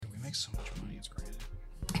makes so much money. It's crazy.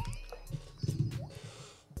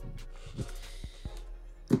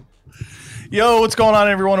 Yo, what's going on,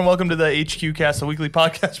 everyone, and welcome to the HQ Cast, a weekly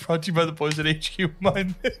podcast brought to you by the boys at HQ. My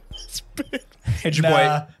name is Ben. It's your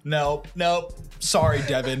boy. Nope. Sorry,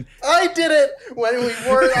 Devin. I did it when we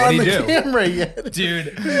weren't on the camera yet.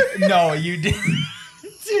 Dude, no, you didn't.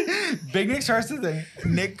 Dude, Big Nick starts the thing.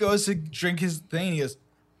 Nick goes to drink his thing, and he goes...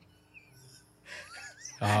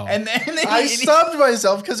 Oh. And then I stopped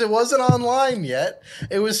myself because it wasn't online yet.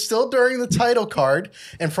 It was still during the title card.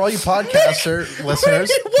 And for all you podcaster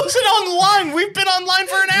listeners, It wasn't online. We've been online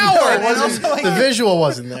for an hour. no, it wasn't. also, like- The visual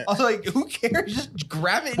wasn't there. I was like, who cares? Just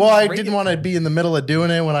grab it. Well, I drink didn't it. want to be in the middle of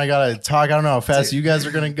doing it when I got to talk. I don't know how fast you guys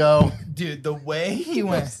are going to go. Dude, the way he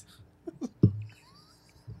went...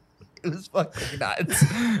 It was fucking nuts.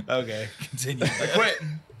 Okay, continue. I quit.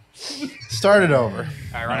 Start it over.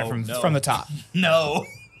 I run No, it from the top. No.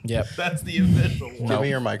 Yep. That's the official one. Give me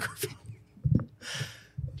your microphone.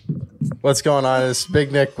 What's going on? It's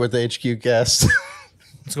Big Nick with the HQ Guest.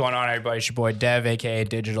 What's going on, everybody? It's your boy Dev, aka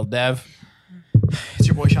Digital Dev. It's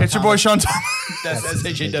your boy Sean. It's your boy Sean Thomas. That's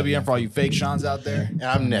SHAWM for all you fake Seans out there. And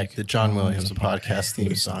I'm Nick, the John Williams of podcast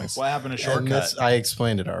theme songs. What happened to And shortcut? I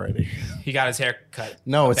explained it already. He got his hair cut.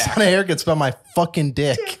 No, it's not a haircut. It's about my fucking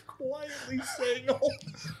dick. Quietly saying all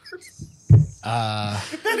Uh,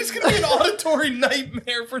 that is going to be an auditory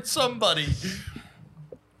nightmare for somebody.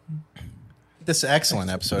 This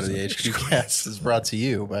excellent episode of the HQ Cast is brought to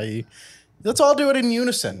you by... Let's all do it in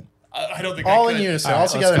unison. I don't think All I in could. unison. All All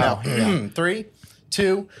right, together let's now. go. 3,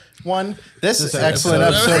 2, 1. This excellent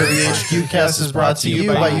episode of the HQ Cast is brought to you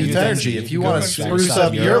by Youth Energy. If you want to spruce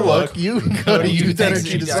up your look, you can go to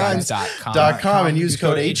youthenergydesigns.com and use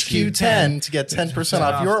code HQ10 to get 10%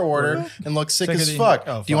 off your order and look sick as fuck.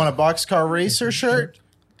 Do you want a boxcar racer shirt?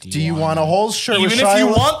 Do you want a Holes shirt with Even if you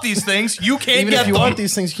Shia? want these things, you can't Even get if you them. want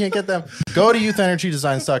these things, you can't get them. Go to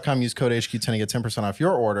youthenergydesigns.com, use code HQ10 to get 10% off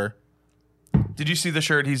your order. Did you see the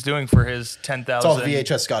shirt he's doing for his 10,000? It's all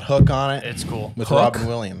VHS got Hook on it. It's cool. With Hook? Robin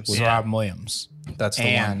Williams. with Yeah. Robin Williams. That's the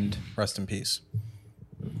And- one. Rest in peace.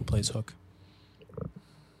 Who plays Hook?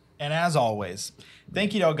 And as always,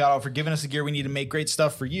 thank you to Elgato for giving us the gear we need to make great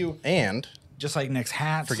stuff for you, And just like Nick's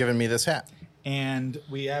hats. for giving me this hat. And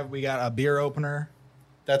we got a beer opener.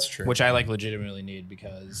 That's true. Which I like legitimately need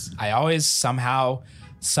because I always somehow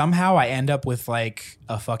I end up with like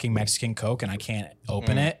a fucking Mexican Coke and I can't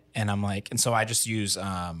open it. And I'm like, and so I just use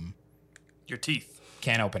Your teeth.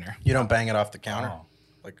 can opener. You don't bang it off the counter. Oh.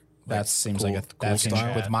 That seems cool- like a cool that can,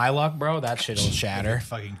 style. with my luck, bro. That shit'll shatter.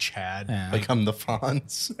 Fucking Chad. Yeah. Like I'm the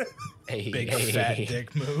Fonz. Hey, Big hey, fat hey.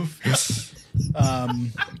 dick move.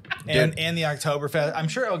 And the Oktoberfest. I'm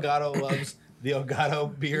sure Elgato loves the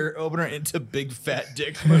Elgato beer opener into big fat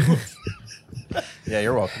dick move. Yeah,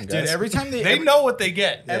 you're welcome, guys. Dude, every time They know what they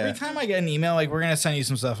get. every time I get an email like we're gonna send you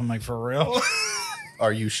some stuff, I'm like, for real?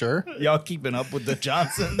 Are you sure? Y'all keeping up with the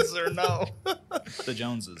Johnsons or no? The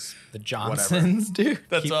Joneses. The Johnsons, dude.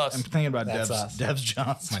 That's I'm us. thinking about That's Dev's, us. Dev's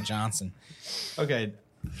Johnson. My Johnson. Okay,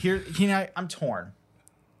 I'm torn.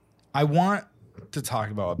 I want to talk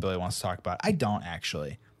about what Billy wants to talk about. I don't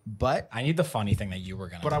actually, but I need the funny thing that you were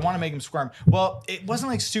gonna. I do. want to make him squirm. Well, it wasn't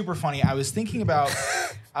like super funny. I was thinking about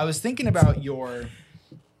your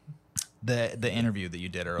the interview that you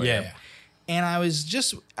did earlier. Yeah. And I was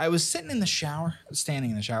sitting in the shower, standing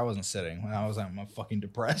in the shower. I wasn't sitting. I'm fucking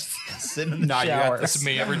depressed. Sitting in the Nah, you shower. got That's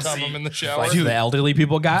me every time I'm in the shower. Like the elderly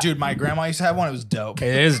people got. Dude, my grandma used to have one. It was dope.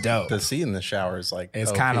 It is dope. The seat in the shower is like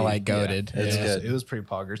It's OP. kind of like goated. It's Yeah. good. It was pretty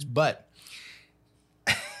poggers, but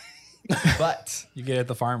You get it at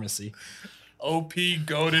the pharmacy. OP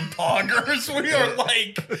goaded poggers. We are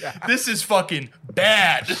like, this is fucking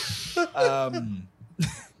bad.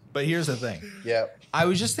 but here's the thing. Yeah. I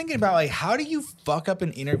was just thinking about like, how do you fuck up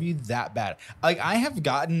an interview that bad? Like, I have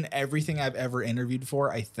gotten everything I've ever interviewed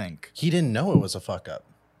for, I think. He didn't know it was a fuck up.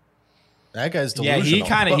 That guy's Yeah,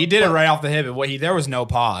 delusional. he did it but- right off the hip. There was no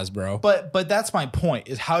pause, bro. But that's my point.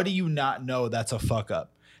 Is how do you not know that's a fuck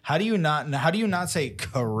up? How do you not say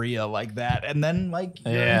Korea like that and then like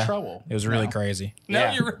you're in trouble? It was really No. crazy. Now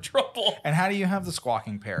Yeah. you're in trouble. And how do you have the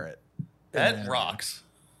squawking parrot? That rocks.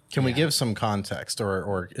 Can we give some context,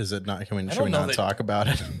 or is it not? Should we don't know not that- talk about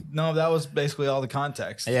it? No, that was basically all the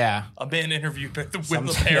context. Yeah. A man interviewed with the Some-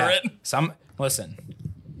 parrot. yeah. Listen.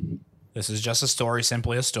 This is just a story,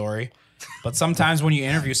 simply a story. But sometimes when you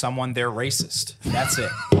interview someone, they're racist. That's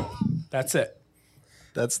it. That's it.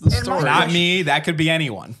 That's the story. Not me. That could be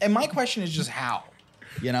anyone. And my question is just how,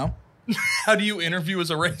 you know? How do you interview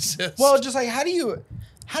as a racist? Well, just like how do you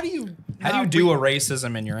How do you do a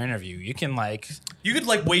racism in your interview? You can You could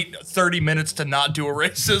wait 30 minutes to not do a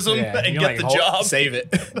racism and get the job. Save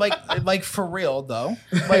it. like for real though.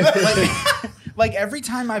 Like every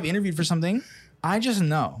time I've interviewed for something, I just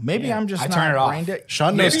know. Maybe I'm just I not turn it off. brain dead.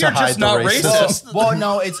 Sean knows Maybe to you're hide just the not racism. racist. Well,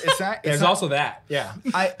 no, it's not. It's There's not, also that. Yeah.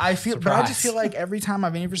 I feel, but I just Surprise. feel like every time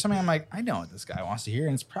I've interviewed for something, I'm like, I know what this guy wants to hear,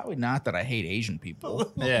 and it's probably not that I hate Asian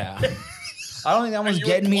people. Yeah. I don't think that one's You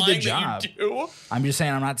getting me the implying that job. you do? I'm just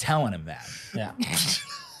saying I'm not telling him that. Yeah.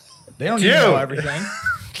 They don't need to know everything.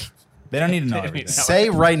 They don't need to know everything. Say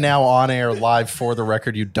right now on air live for the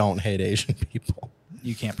record you don't hate Asian people.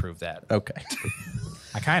 You can't prove that. Okay.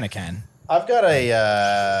 I kind of can. I've got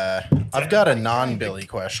a non-Billy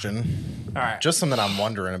question. All right. Just something I'm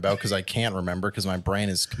wondering about because I can't remember because my brain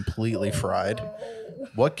is completely fried.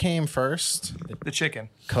 What came first, The chicken.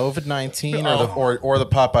 COVID-19 or the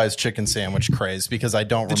Popeyes chicken sandwich craze? Because I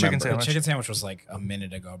don't chicken remember. sandwich. Chicken sandwich was like a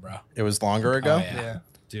minute ago, bro. It was longer ago. Oh, yeah. Yeah.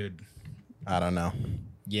 Dude. I don't know.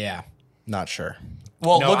 Yeah. Not sure.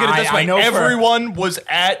 Well, No, look at it this I way. know for- Everyone was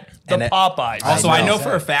at the And it- Popeyes. I Also, know. I know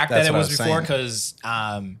for a fact That's that it what I was was before saying. because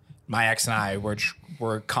my ex and I were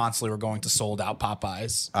constantly going to sold out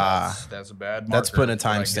Popeyes. That's a bad That's putting a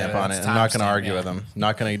timestamp on it. It's I'm not going to timestamp, argue yeah. with him.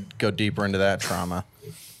 Not going to go deeper into that trauma.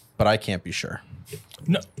 But I can't be sure.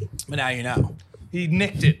 No, But now you know. he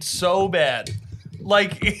nicked it so bad.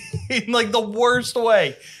 In the worst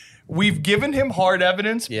way. We've given him hard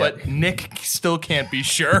evidence, Yeah. but Nick still can't be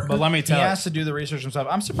sure. But let me He tell you. has to do the research himself.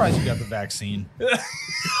 I'm surprised you got the vaccine. That's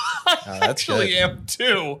actually good. am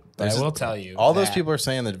too. But I will tell you. All those that- people are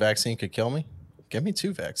saying the vaccine could kill me. Give me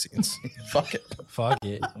 2 vaccines. Fuck it. Fuck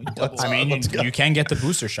it. Let's- I mean, let's go. you can get the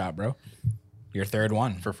booster shot, bro. Your third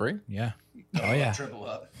one. For free? Yeah. Oh, yeah. Triple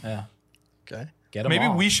up. Yeah. Okay. Get them Maybe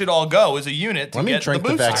all. we should all go as a unit to Let me get drink the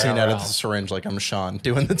the booster. vaccine out of the IRL. syringe like I'm Sean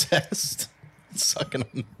doing the test. Sucking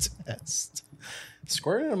on the test.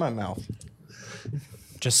 Squirt it in my mouth.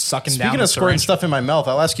 just sucking down Speaking the of squirting syringe. stuff in my mouth,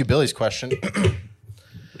 I'll ask you Billy's question.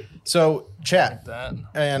 So, chat That.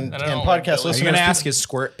 and I don't like podcast Billy. Are you listeners. going to ask his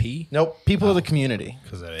squirt pee? Nope, people of the community.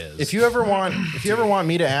 Because it is. If you ever want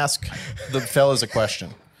me to ask the fellas a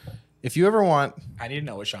question, if you ever want, I need to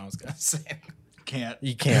know what Sean was going to say. can't.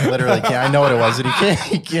 you literally can't. I know what it was, and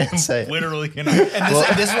he can't say it. Literally cannot. And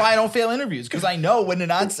this is why I don't fail interviews, because I know when to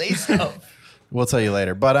not say stuff. We'll tell you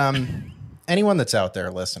later. But anyone that's out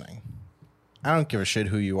there listening, I don't give a shit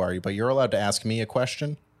who you are, but you're allowed to ask me a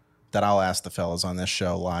question that I'll ask the fellas on this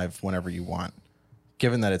show live whenever you want,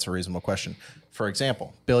 given that it's a reasonable question. For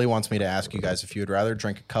example, Billy wants me to ask you guys if you would rather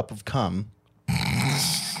drink a cup of cum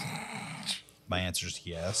My answer is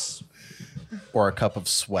yes. or a cup of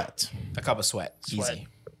sweat. A cup of sweat. Easy.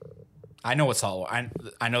 I know what's all.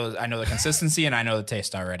 I know the consistency and I know the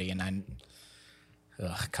taste already. And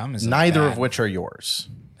cum is Neither bad. of which are yours.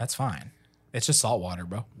 That's fine. It's just salt water,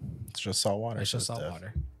 bro. It's just salt water. It's just so salt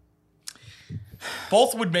water.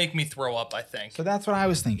 Both would make me throw up, I think. So that's what I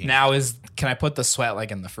was thinking. Now can I put the sweat like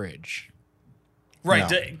in the fridge? Right.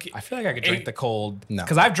 No. I feel like I could drink the cold. No.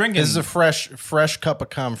 Because I've drinking. This is a fresh cup of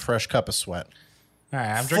cum, fresh cup of sweat. all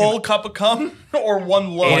right, I'm full drinking cup of cum or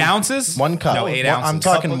one load? 8 ounces. 1 cup. No, 8 One- ounces. I'm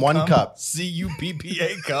talking of 1 cum. cup.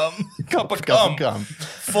 CUPPA cum. Cup of Cup cum. of cum.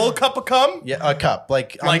 Full cup of cum? Yeah, a cup.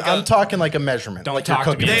 Like Like I'm a- talking like a measurement. Don't like talk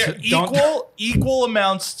you're to me. cooking. They're Don't- equal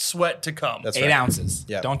amounts sweat to cum. That's 8 right. ounces.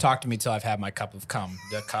 Yeah. Don't talk to me till I've had my cup of cum.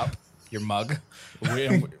 The cup, your mug.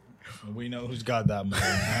 We know who's got that money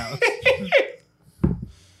now.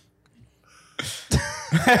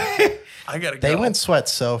 I gotta go. They went sweat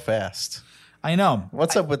so fast. I know.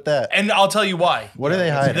 What's up with that? and I'll tell you why. What are they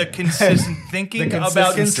hiding? The consistent thinking The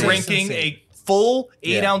about consistency. drinking a full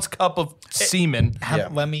 8 Yeah. ounce cup of semen. Yeah.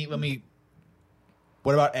 Let me.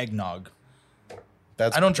 What about eggnog?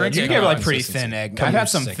 That's, I don't drink You it. can get like pretty consistency. thin egg. Come I've had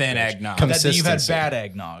some sick thin bitch. eggnog. Come- That you've had Consistency. bad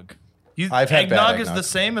eggnog. I've had bad eggnog is eggnog. the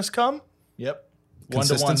same as cum? Yep.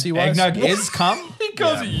 Consistency 1 to 1. wise? Eggnog is cum. He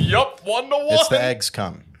goes, yup, 1 to 1. It's the eggs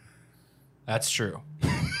cum. That's true.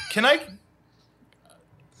 Can I?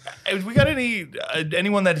 We got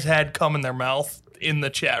anyone that has had cum in their mouth in the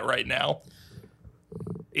chat right now?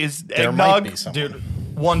 Is There might eggnog be someone.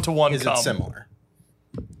 1-to-1 Is cum? it similar?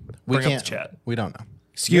 We Bring up can't. the chat. We don't know.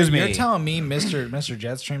 Excuse me. You're telling me Mr.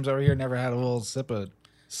 Jetstreams over here never had a little sip of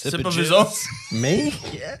His own Me?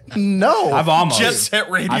 No. I've almost. Jet Set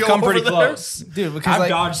Radio. I've come pretty over there. close. dude. Because I've like,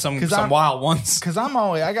 dodged some I'm, wild ones. Because I'm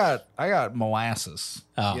always I got molasses.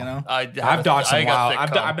 Oh. You know. I've dodged some wild- Thick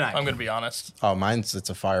I've cum. been- I'm gonna be honest. Oh, mine's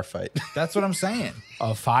it's a firefight. That's what I'm saying.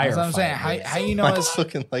 A fire. That's what I'm saying. How you know Mine's it's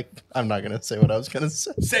looking like I'm not gonna say what I was gonna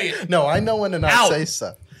say. Say it. No, I know when to not Ow. say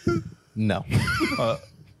stuff. No.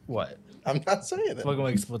 what? I'm not saying it. Looking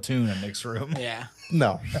like Splatoon in Nick's room. Yeah.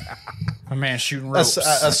 No. My man shooting A, ropes.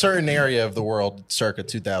 a certain area of the world circa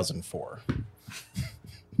 2004.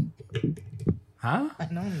 Huh? I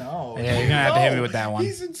don't know. Yeah, you're gonna have to hit me with that one.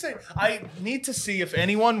 He's insane. I need to see if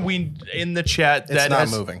anyone in the chat It's that not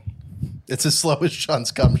has moving. It's as slow as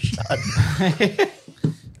Sean's cum shot.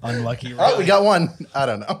 Unlucky. Oh, we got one. I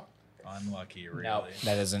don't know. Unlucky, really. No,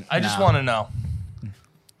 that isn't. I just no. want to know.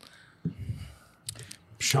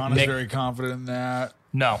 Sean is Nick- very confident in that.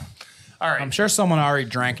 No. All right. I'm sure someone already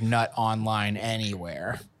drank nut online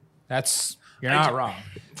anywhere. You're not wrong.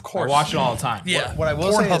 Of course. I watch it all the time. Yeah. What I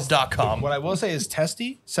will say is, Pornhub.com. what I will say is,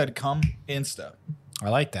 Testy said come Insta. I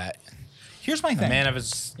like that. Here's my A thing. man of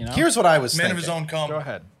his, Here's what I was Man thinking. of his own cum. Go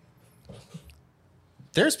ahead.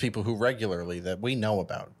 There's people who regularly that we know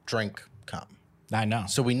about drink cum. I know.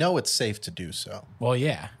 So we know it's safe to do so. Well,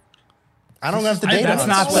 yeah. I don't have the I- data that's on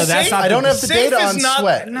not sweat. the- that's not I don't the- have the Safe data is on not-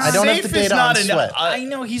 sweat. I don't have the safe is data not on an- sweat. I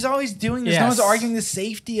know he's always doing this. Yes. No one's arguing the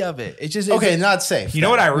safety of it. It's just Okay, not safe. You know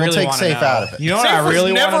what I really We'll take want to safe know? out of it. You know what Safe I was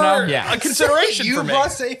really want to know? never Yeah. a consideration you for me.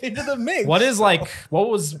 brought safe into the mix. What is like? What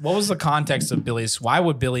was the context of Billy's? Why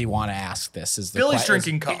would Billy want to ask this? Is the Billy's que- is-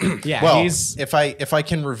 drinking cum. Yeah, Well, he's if I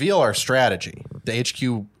can reveal our strategy, the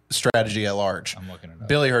HQ strategy at large. I'm looking it up.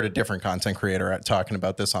 Billy heard a different content creator talking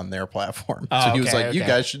about this on their platform. Oh, so he was okay, like, you okay.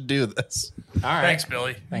 guys should do this. all right. Thanks,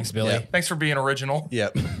 Billy. Thanks, Billy. Yeah. Thanks for being original.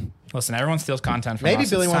 Yep. Listen, everyone steals content from Maybe us.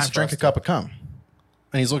 Billy It's wants time to drink for a us cup of cum.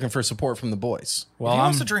 And he's looking for support from the boys. Well, If he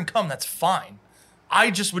wants I'm, to drink cum, that's fine.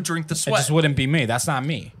 I just would drink the it sweat. just wouldn't be me. That's not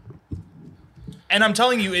me. And I'm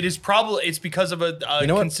telling you, it's because of a You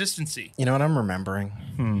know what? consistency. You know what I'm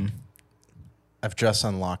remembering? I've just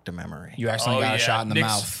unlocked a memory. You accidentally got a shot in the Nick's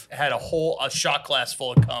mouth. Had a shot glass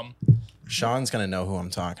full of cum. Sean's going to know who I'm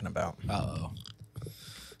talking about. Uh-oh.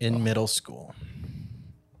 In middle school.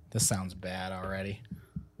 This sounds bad already.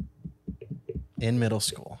 In middle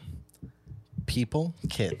school. People,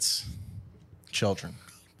 kids, children.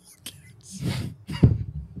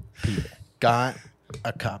 Got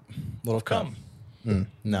a cup. Little cup.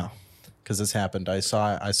 No. Because this happened. I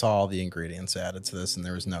saw all the ingredients added to this and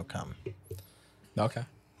there was no cum. Okay.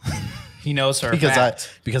 He knows her.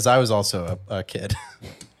 Because I was also a kid.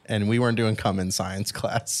 And we weren't doing cum in science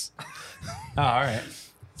class. Oh, all right.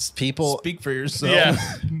 It's people Speak for yourself. Yeah.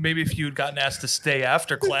 Maybe if you'd gotten asked to stay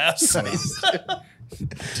after class.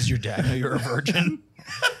 Does your dad know you're a virgin?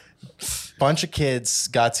 bunch of kids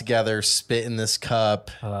got together, spit in this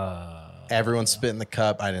cup. Everyone spit in the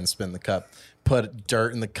cup. I didn't spit in the cup. Put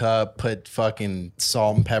dirt in the cup, put fucking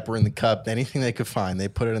salt and pepper in the cup, anything they could find. They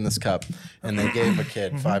put it in this cup and they gave a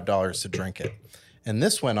kid $5 to drink it. And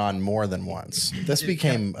this went on more than once. This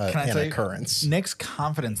became Can I an tell you, occurrence. Nick's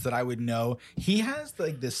confidence that I would know. He has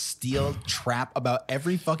like this steel trap about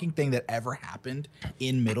every fucking thing that ever happened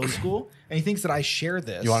in middle school, and he thinks that I share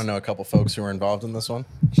this. You want to know a couple folks who were involved in this one?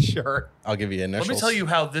 Sure. I'll give you initials. Let me tell you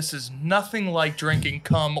how this is nothing like drinking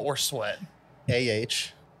cum or sweat.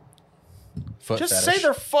 AH. Foot Just fetish. say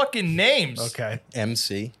their fucking names. Okay.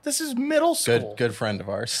 MC. This is middle school. Good friend of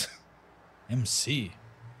ours. MC.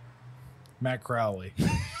 Matt Crowley.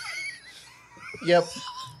 Yep.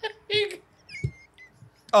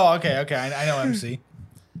 Oh, okay. I know MC.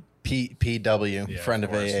 PW, friend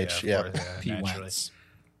of AH. Yep. Pete Wentz.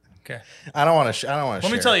 Okay. I don't want to. I don't want to.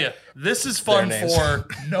 Let me tell you, this is fun Their names. for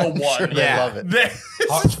no one. Sure, they love it. This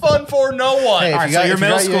is fun for no one. Hey, All right, you so got- you're if you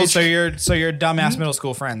middle got your school, H- so you're dumbass middle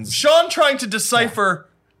school friends. Sean trying to decipher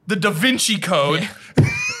the Da Vinci Code The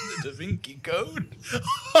Da Vinci Code.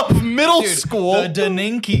 of middle Dude, school. The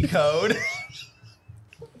Daninki Code.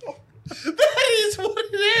 That is what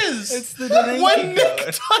it is. It's the Daninki when Nick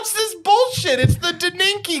Code. does this bullshit, it's the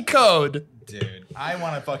Daninki Code. Dude, I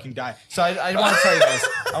want to fucking die. So I want to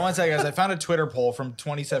tell you guys. I found a Twitter poll from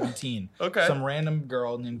 2017. Okay. Some random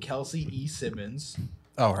girl named Kelsey E. Simmons.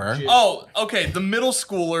 Oh, her. Oh, okay. The middle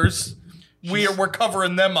schoolers, we're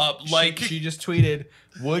covering them up. Like, She just tweeted,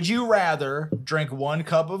 "Would you rather drink 1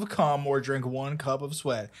 cup of cum or drink 1 cup of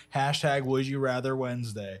sweat?" Hashtag Would You Rather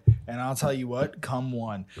Wednesday. And I'll tell you what, cum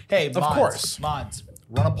won. Hey, mods, course. mods,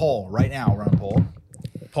 run a poll right now. Run a poll.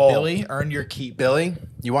 Billy, earn your keep. Billy,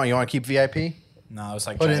 you want to keep VIP? No, it's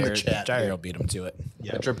like Put it in the Jair, chat, Jair dude. will beat him to it.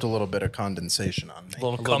 I dripped a little bit of condensation on me.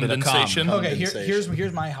 little little bit of cum. condensation. Okay, Condensation.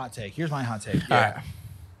 here's my hot take. Here's my hot take. All right.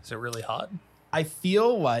 Is it really hot? I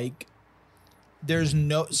feel like there's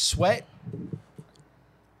no sweat.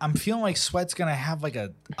 I'm feeling like sweat's gonna have like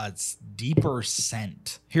a deeper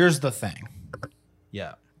scent. Here's the thing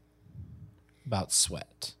Yeah. about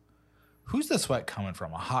sweat. Who's the sweat coming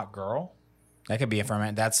from? A hot girl? That could be a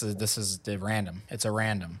ferment. This is the random. It's a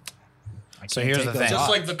random. So here's the thing. Just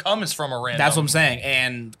like the cum is from a random. That's what I'm saying.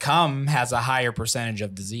 And cum has a higher percentage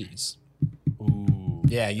of disease. Ooh.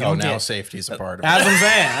 Yeah, you don't now get. safety's a part of That's it. what I'm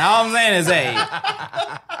saying. All I'm saying is, hey,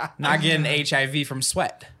 not getting HIV from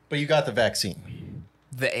sweat. But you got the vaccine.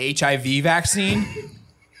 The HIV vaccine,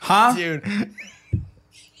 huh? Dude,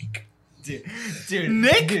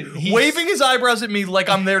 Nick waving his eyebrows at me like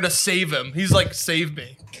I'm there to save him. He's like, save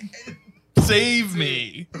me. Save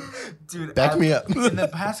me. dude, Back me up. In the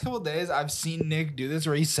past couple of days, I've seen Nick do this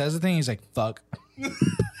where he says a thing, he's like, "Fuck."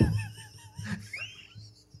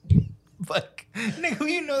 Like, Nick, who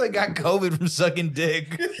you know that got COVID from sucking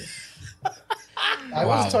dick? I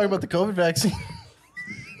wasn't talking about the COVID vaccine.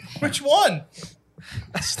 Which one?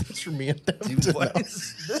 That's for me and Devin to What know.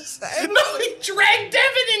 is this? No, he dragged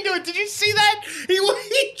Devin into it. Did you see that? He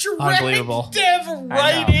dragged Unbelievable. Dev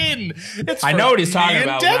right know. in. It's I for know what he's talking me and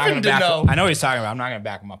about. We're not Devin gonna to back know. I know what he's talking about. I'm not going to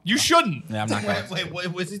back him up. You shouldn't. Yeah, I'm not going to. Wait,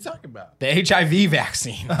 what was he talking about? The HIV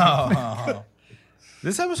vaccine. Oh.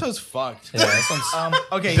 This episode's fucked. Yeah, this one's-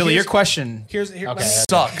 Okay, Billy, your here's- question. Here, Okay. let me-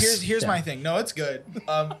 Sucks. Here's Yeah. my thing. No, it's good.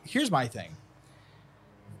 Here's my thing.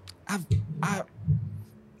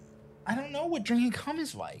 I don't know what drinking cum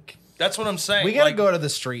is like. That's what I'm saying. We gotta Like, go to the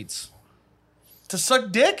streets. to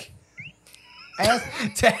suck dick.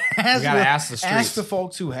 Ask ask the streets. Ask the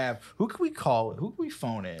folks who have. Who can we call? Who can we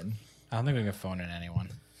phone in? I don't think we can phone in anyone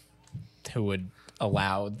who would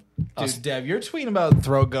allow us. Dude, Dev, you're tweeting about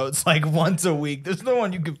throat goats like once a week. There's no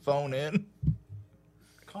one you can phone in.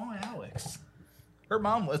 Call Alex. Her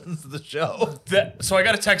mom listens to the show. So I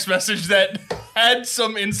got a text message that had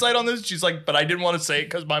some insight on this. She's like, but I didn't want to say it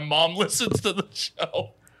because my mom listens to the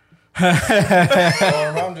show.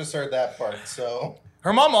 Well, mom just heard that part, so.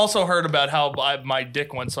 Her mom also heard about how my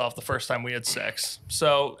dick went soft the first time we had sex.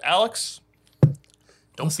 So, Alex,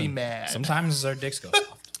 don't be mad. Sometimes our dicks go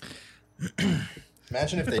soft.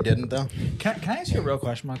 Imagine if they didn't, though. Can I ask you a real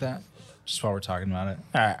question about that? Just while we're talking about it.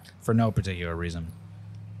 All right. For no particular reason.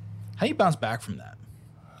 How do you bounce back from that?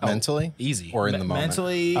 Mentally? easy. Or in the moment?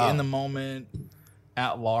 Mentally, in the moment,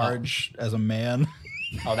 at large, as a man.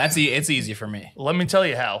 Oh, it's easy for me. Let me tell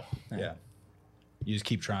you how. Yeah. You just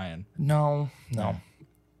keep trying. No.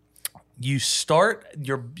 You start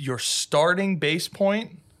your starting base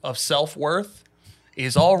point of self-worth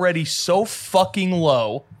is already so fucking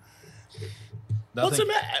low. What's the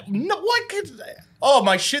matter? No, what could? Oh,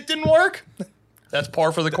 my shit didn't work. That's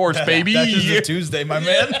par for the course, baby. That's just a Tuesday, my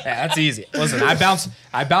man. Yeah, that's easy. Listen, I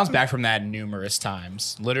bounce back from that numerous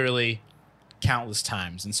times, literally countless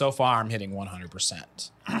times, and so far I'm hitting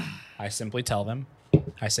 100%. I simply tell them,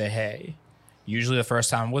 I say, hey, usually the first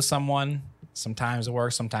time I'm with someone, sometimes it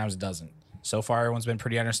works, sometimes it doesn't. So far, everyone's been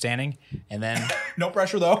pretty understanding, and then No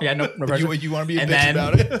pressure, though. yeah, no pressure. You want to be a And bitch then-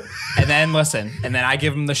 about it? And then listen, and then I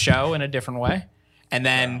give them the show in a different way, and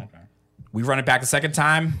then we run it back the second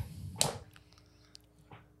time,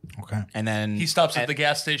 Okay. and then He stops at the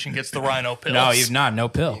gas station, gets the Rhino pills. No, you've not. No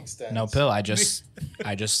pill. extends. No pill. I just,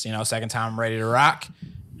 second time I'm ready to rock,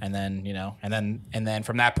 and then, and then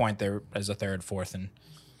from that point there is a third, fourth, and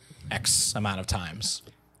X amount of times.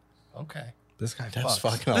 Okay. This guy That's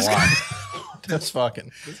fucks. fucking a lot. That's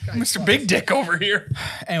fucking. Mr. Big Dick over here.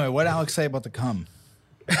 Anyway, what did Alex say about the cum?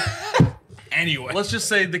 Anyway, Let's just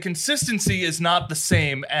say the consistency is not the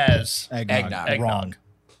same as Eggnog. Eggnog. Wrong.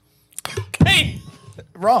 Hey,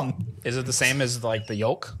 Wrong. is it the same as like the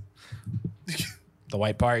yolk, the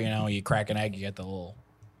white part? You crack an egg, you get the little.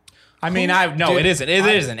 I mean, Dude, it isn't. It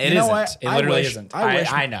isn't. It you know isn't. what? It I literally wish- isn't. I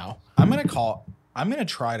wish- I know. I'm gonna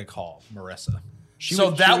try to call Marissa.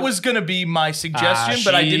 that was going to be my suggestion,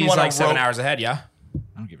 but I didn't she's want to like 7 hours ahead. Yeah, I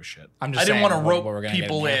don't give a shit. I'm just. I didn't saying want to what rope we're gonna get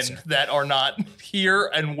people the in answer. that are not here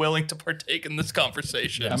and willing to partake in this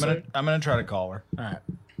conversation. I'm gonna try to call her. All right.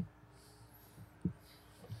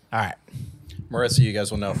 All right. Marissa, you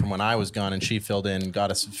guys will know from when I was gone and she filled in,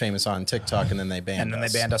 got us famous on TikTok, and then they banned And then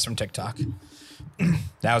us. they banned us from TikTok.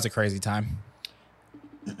 That was a crazy time.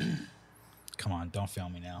 Come on, don't fail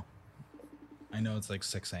me now. I know it's like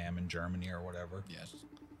 6 a.m. in Germany or whatever. Yes.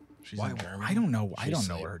 She's Why? in Germany. I don't know. I She's don't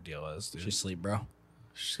know asleep. what her deal is, dude. Just sleep, bro.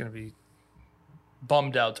 She's going to be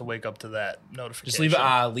bummed out to wake up to that notification. Just leave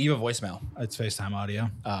a voicemail. It's FaceTime audio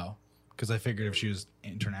Oh. because I figured if she was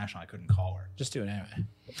international, I couldn't call her. Just do it anyway.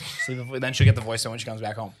 Just then she'll get the voicemail when she comes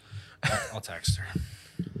back home. I'll text her.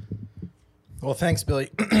 Well, thanks, Billy.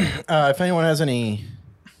 If anyone has any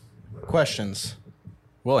questions,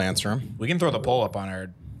 we'll answer them. We can throw the poll up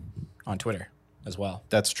on Twitter as well.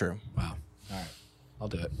 That's true. Wow. All right. I'll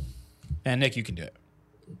do it. And Nick, you can do it.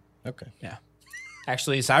 Okay. Yeah.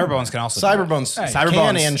 Actually, Cyberbones can also do it. Cyberbones Hey, can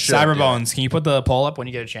Cyberbones and should do it. Cyberbones, can you put the poll up when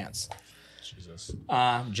you get a chance?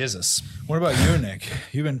 Jesus. What about you, Nick?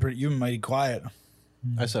 You've been mighty quiet.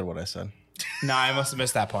 I said what I said. No, I must have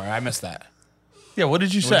missed that part. I missed that. Yeah, what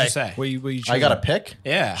did you What say? did you say? What you I got a pick?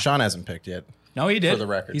 Yeah. Sean hasn't picked yet. No, he did. For the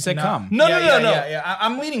record. He said come. No. Yeah.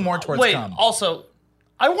 I'm leaning more towards Wait, cum. also,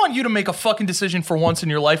 I want you to make a fucking decision for once in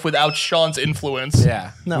your life without Sean's influence.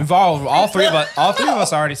 Yeah. No. We've all three of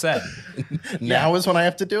us already said. Now is when I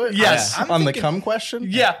have to do it? Yes. I'm On the thinking- cum question?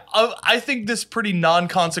 Yeah, I think this pretty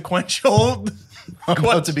non-consequential. I'm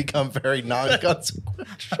about to become very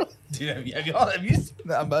non-consequential. Dude, have you seen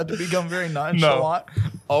that? I'm about to become very nonchalant.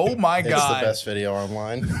 Oh my It's god. the best video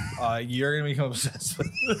online. You're gonna become obsessed with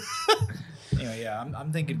it. Anyway, yeah,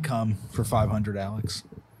 I'm thinking cum for 500, Alex.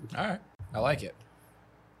 All right. I like it.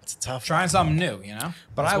 It's tough. Trying something new, you know?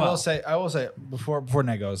 But As I well. will say before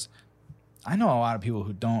Nick goes, I know a lot of people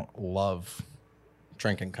who don't love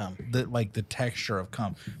Drinking cum. the texture of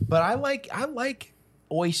cum, but I like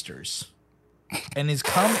oysters. And is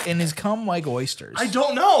cum like oysters? I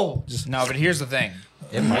don't know. No, but here's the thing.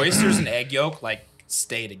 Oysters and egg yolk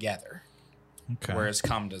stay together, Okay. whereas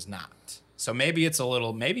cum does not. So maybe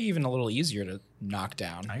maybe even a little easier to knock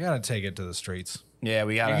down. I gotta take it to the streets. Yeah,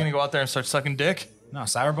 we got You're gonna go out there and start sucking dick? No,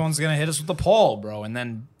 Cyberbone's gonna hit us with the poll, bro, and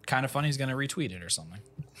then Kind of Funny's gonna retweet it or something.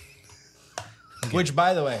 Which,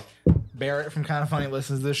 by the way, Barrett from Kind of Funny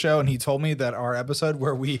listens to this show, and he told me that our episode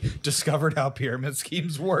where we discovered how pyramid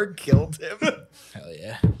schemes work killed him. Hell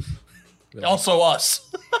yeah. Also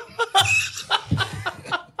us.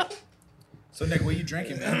 So, Nick, what are you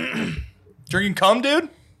drinking, man? Drinking cum, dude?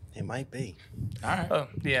 It might be. All right. Oh,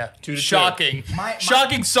 yeah. to Shocking. My-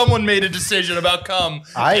 Shocking someone made a decision about cum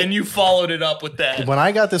and you followed it up with that. When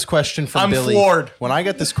I got this question from I'm Billy, floored. when I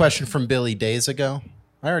got this question from Billy days ago,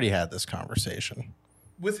 I already had this conversation.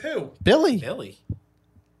 With who? Billy. Billy.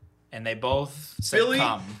 And they both said Billy?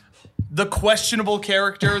 cum. The questionable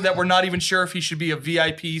character that we're not even sure if he should be a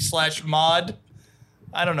VIP/mod.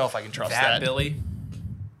 I don't know if I can trust that. Billy.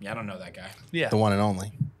 Yeah, I don't know that guy. Yeah. The one and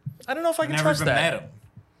only. I don't know if I can Never trust even that. met him.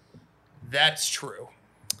 That's true.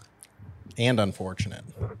 And unfortunate.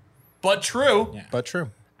 But true. Yeah. But true.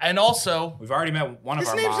 And also, We've already met one of his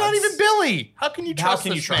our name's mods. not even Billy. How can you How trust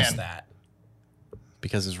can you this trust man? that?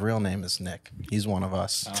 Because his real name is Nick. He's one of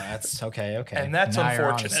us. Oh, that's okay. Okay. And that's Now you're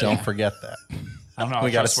unfortunate. honest. Don't forget that. I don't know. how We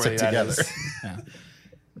gotta trustworthy stick that together. is. Yeah.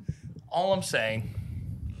 All I'm saying,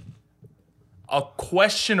 a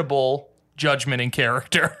questionable judgment in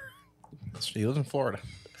character. He lives in Florida.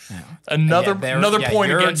 Another Yeah, another point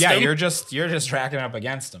you're, against yeah, him. you're just racking up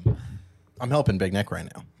against him. I'm helping Big Nick right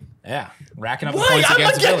now. Yeah, racking up the Why? points I'm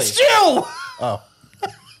against against Billy. you. Oh,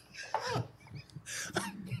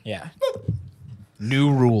 Yeah.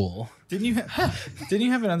 New rule. Didn't you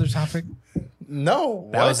have another topic? no.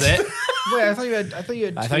 That was it. Wait, I thought you had. I thought you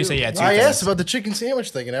had. I thought you said you had two. I things. asked about the chicken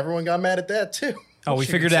sandwich thing, and everyone got mad at that too. Oh, we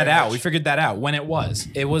chicken figured that out. sandwich. We figured that out when it was.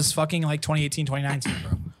 It was fucking like 2018, 2019,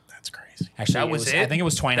 bro. That's crazy. Actually, That was it. I think it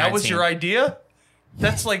was 2019. That was your idea.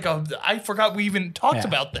 That's like I forgot we even talked Yeah.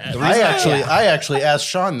 about that. I actually asked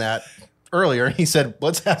Sean that earlier, and he said,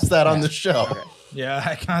 "Let's ask that on the show." Yeah,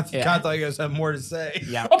 I kind of thought you guys had more to say.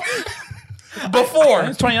 Yeah. Before. It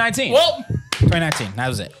was 2019. Well, 2019. That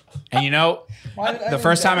was it. And you know, the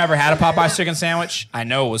first time I ever had a Popeye's chicken sandwich, I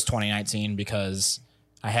know it was 2019 because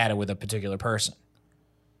I had it with a particular person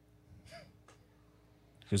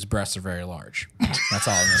whose breasts are very large. That's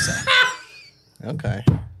all I'm gonna say. Okay.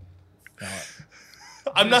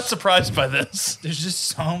 I'm not surprised by this. There's just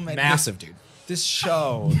so many. Massive, dude. This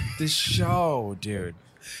show, dude.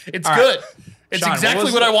 It's All good. right. It's Sean, exactly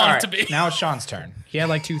was what I all want right, it to be. Now it's Sean's turn. He had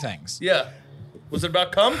like two things. Yeah. Was it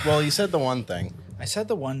about cum? Well, you said the one thing. I said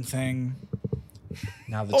the one thing.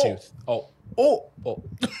 Now the tooth. Oh. Oh,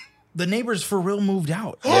 the neighbors for real moved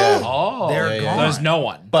out. Yeah. Oh. They're yeah, gone. There's no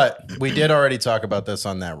one. But we did already talk about this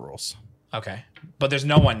on that rules. Okay. But there's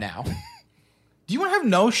no one now. Do you want to have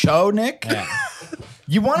no show, Nick? Yeah.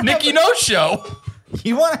 You want to Nicky No Show.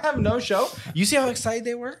 You want to have no show? You see how excited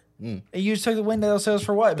they were? And you just took the wind out of sails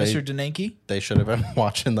for what, They- Mr. Denenke? They should have been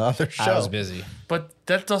watching the other show. I was busy. But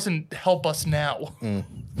that doesn't help us now.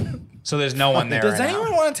 So there's no one there. Does right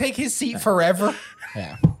anyone now. want to take his seat forever?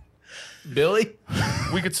 Yeah. Billy?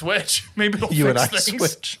 We could switch. Maybe it'll You and I fix things.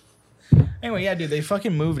 switch Anyway, yeah, dude, they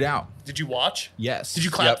fucking moved out. Did you watch? Yes. Did you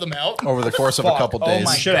clap them out? over the course of a Fuck. couple Oh days.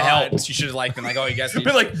 my You should have God. helped. You should have like been like, oh, you guys. Be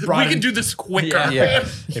like, we brought can in- do this quicker. Yeah. Yeah.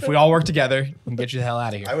 If we all work together, we can get you the hell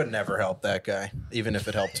out of here. I would never help that guy, even if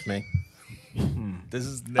it helped me. This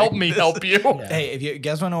is Nick. Help me help you. Hey, if you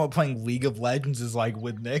guys want to know what playing League of Legends is like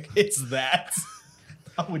with Nick, it's that.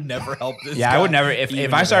 I would never help this. Yeah, guy, I would never. If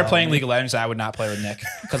even I if started it playing helped League of Legends, I would not play with Nick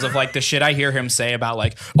because of like the shit I hear him say about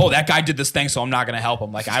like, oh, that guy did this thing, so I'm not gonna help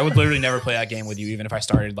him. Like, I would literally never play that game with you, even if I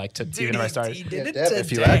started like to. Even if I started. He did it Deb,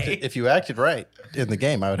 if you acted right in the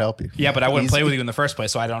game, I would help you. Yeah, but I wouldn't play Easy. with you in the first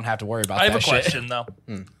place, so I don't have to worry about I that have a shit. question though.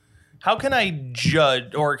 How can I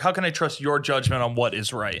judge, or how can I trust your judgment on what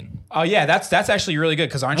is right? Oh yeah, that's actually really good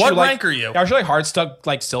because aren't What you like rank are you? Aren't you like hard stuck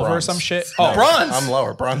like silver Bronze. or some shit? No, Oh, Bronze. I'm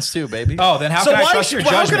lower. Bronze 2, baby. oh, then how So can I why trust your how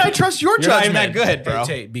judgment? can I trust your You're not even judgment? that good, bro.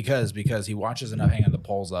 Hey, Tate, because he watches enough. Hang on, the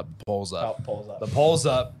polls up. Polls up. Oh, polls up. The polls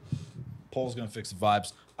up. Polls gonna fix the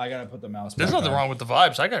vibes. I gotta put the mouse. There's back nothing on. wrong with the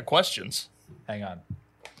vibes. I got questions. Hang on.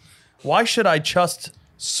 Why should I trust?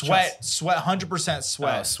 Sweat. 100% Oh,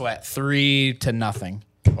 sweat. sweat 3-0.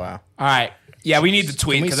 Wow. All right. Yeah, we need the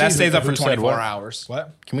tweet we because see that stays who- up for who said 24 what? hours.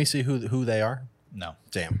 What? Can we see who they are? No.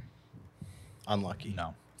 Damn. Unlucky.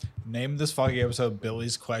 No. Name this fucking episode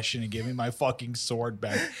Billy's question and give me my fucking sword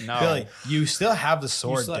back. No. Billy, you still have the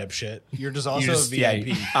sword, still- dipshit. You're just also a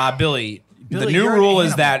VIP. Yeah, Billy, the Billy, new you're an rule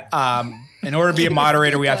is animal. that in order to be a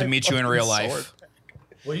moderator, we have to meet you in real Fucking life.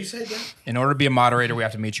 What do you say, Dan? In order to be a moderator, we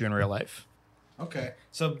have to meet you in real life. Okay.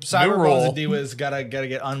 So Cyber rule. Bones and Divas gotta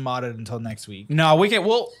get unmodded until next week. No, we can.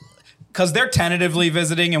 Well, because they're tentatively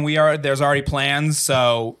visiting, and there's already plans,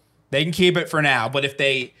 so they can keep it for now. But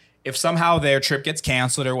if somehow their trip gets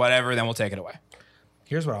canceled or whatever, then we'll take it away.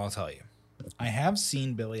 Here's what I'll tell you. I have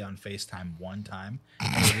seen Billy on FaceTime one time,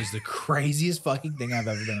 and it was the craziest fucking thing I've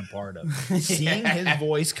ever been a part of. Seeing his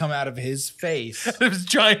voice come out of his face, His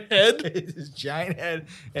giant head. his giant head,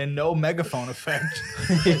 and no megaphone effect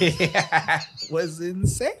was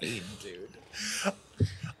insane, dude.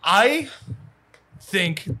 I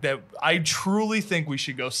truly think we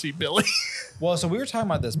should go see Billy. Well, so we were talking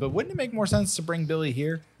about this, but wouldn't it make more sense to bring Billy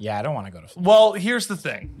here? Yeah, I don't want to go to. Well, here's the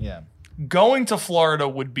thing. Yeah. Going to Florida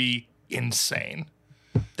would be insane.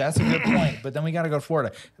 That's a good point, but then we got to go to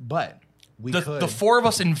Florida. But we could. The four of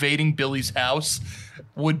us invading Billy's house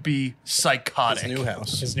would be psychotic. His new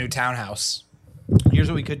house. His new townhouse. Here's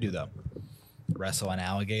what we could do, though. Wrestle an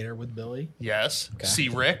alligator with Billy. Yes. See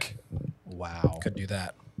Rick, Wow. Could do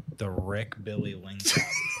that. The Rick Billy link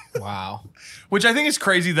up. Wow. which I think is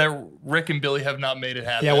crazy that Rick and Billy have not made it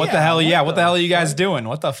happen. Yeah. What the Yeah, hell? what Yeah. What the the hell are you guys doing?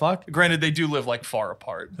 What the fuck? Granted, they do live like far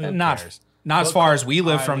apart. Not cares? as far as we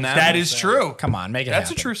live from them. That is true. Come on, make it That's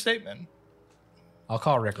happen. a true statement. I'll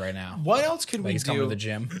call Rick right now. What else could we He's coming to the do?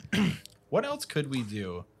 gym. What else could we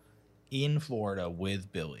do in Florida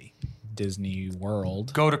with Billy? Disney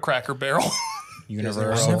World, Go to Cracker Barrel.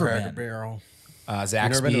 Universal, never Cracker been. Barrel. You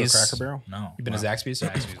never been to a Zaxby's. Cracker Barrel? No. You been to Zaxby's?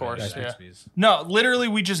 Of course, yeah. Zaxby's. No, literally,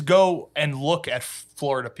 we just go and look at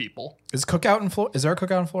Florida people. Is cookout in Florida? Is there a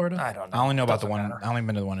cookout in Florida? I don't know. I only know about the Doesn't one. matter. I only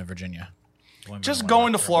been to the one in Virginia. Just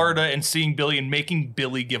going to Florida and seeing Billy and making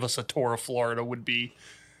Billy give us a tour of Florida would be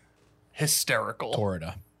hysterical.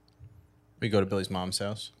 Florida. We go to Billy's mom's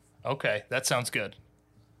house. Okay, that sounds good.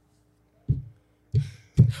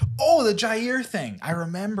 Oh, the Jair thing. I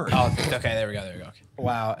remember. Oh, okay. There we go. Okay.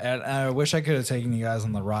 Wow. And I wish I could have taken you guys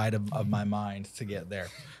on the ride of my mind to get there.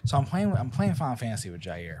 So I'm playing Final Fantasy with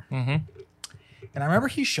Jair. Mm-hmm. And I remember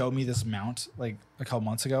he showed me this mount like a couple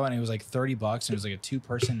months ago, and it was like $30, and it was like a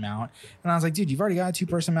 2-person mount. And I was like, dude, you've already got a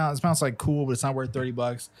 2-person mount. This mount's like cool, but it's not worth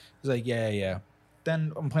 $30. He's like, yeah.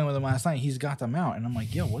 Then I'm playing with him last night. He's got the mount, and I'm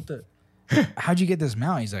like, yo, what the? How'd you get this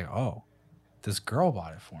mount? He's like, oh, this girl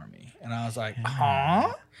bought it for me. And I was like,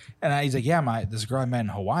 huh? And he's like, yeah, this girl I met in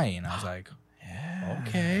Hawaii. And I was like,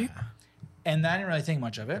 okay. And I didn't really think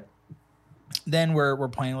much of it. Then we're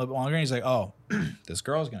playing a little bit longer, and he's like, oh, this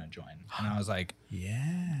girl's gonna join. And I was like,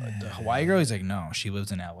 Yeah. the Hawaii girl? He's like, no, she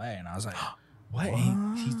lives in LA. And I was like, what?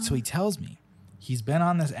 And so he tells me he's been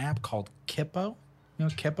on this app called Kippo. You know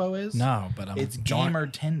what Kippo is? No, but I'm It's join- Gamer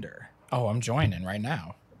Tinder. Oh, I'm joining right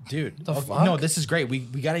now. Dude, The okay, fuck? no, this is great. We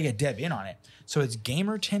got to get Deb in on it. So it's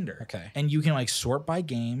Gamer Tinder. Okay. And you can like sort by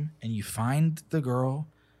game, and you find the girl,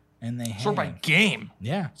 and they Sort by hang. game.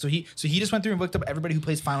 Yeah. So he just went through and looked up everybody who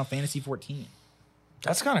plays Final Fantasy 14.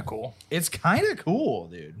 That's kind of cool. It's kind of cool,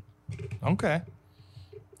 dude. Okay.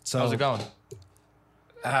 So How's it going?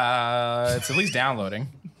 It's at least downloading.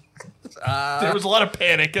 There was a lot of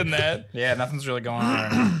panic in that. Yeah, nothing's really going on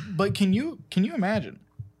right now. But can you imagine?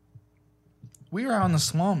 We were out in the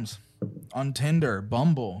slums on Tinder,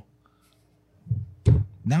 Bumble.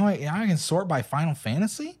 Now I can sort by Final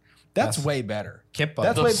Fantasy. That's way better. Kippo.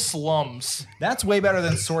 That's The way slums. that's way better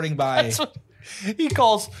than sorting by. That's what he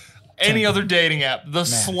calls any other dating app. The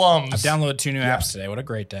slums. I've downloaded 2 new apps today. What a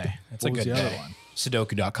great day. It's What a was good the other day. one?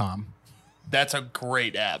 Sudoku.com. That's a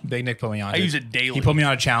great app. Big Nick put me on. I to- use it daily. He put me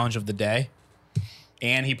on a challenge of the day,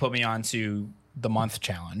 and he put me on to the month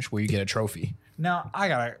challenge where you get a trophy. Now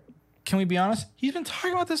can we be honest? He's been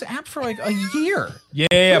talking about this app for like a year. Yeah, What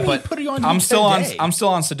do you but mean put it on I'm still on. today? I'm still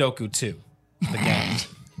on Sudoku 2, the game,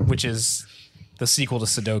 which is the sequel to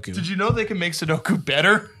Sudoku. Did you know they can make Sudoku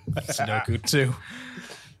better? Sudoku 2.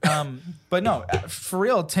 But no, for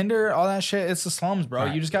real, Tinder, all that shit, it's the slums, bro.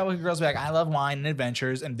 You just gotta look at girls be like, I love wine and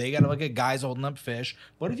adventures, and they gotta look at guys holding up fish.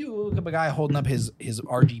 What if you look up a guy holding up his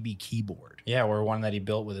RGB keyboard? Yeah, or one that he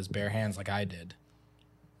built with his bare hands, like I did.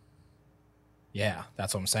 Yeah,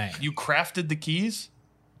 that's what I'm saying. You crafted the keys?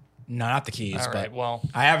 No, not the keys, All but right, well.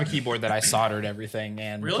 I have a keyboard that I soldered everything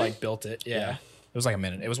and Really? like built it. Yeah. It was like a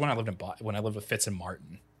minute. It was when I lived with Fitz and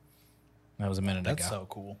Martin. That was a minute That's ago. so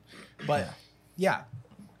cool. But yeah.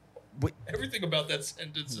 Everything about that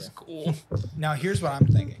sentence is cool. Now here's what I'm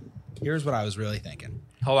thinking. Here's what I was really thinking.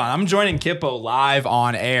 Hold on, I'm joining Kippo live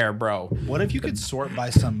on air, bro. What if you could sort by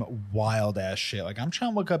some wild ass shit? Like I'm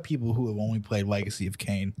trying to look up people who have only played Legacy of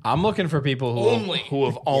Kain. I'm looking for people Only. who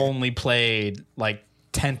have only played like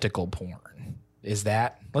tentacle porn. Is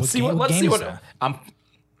that? Let's see game- what what game is that?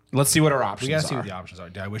 let's see what our options We gotta see are. what the options are.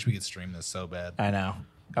 Dude, I wish we could stream this so bad. I know.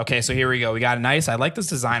 Okay, so here we go. We got a nice. I like this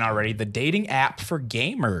design already. The dating app for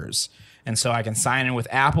gamers. And so I can sign in with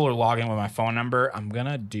Apple or log in with my phone number. I'm going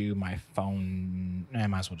to do my phone. I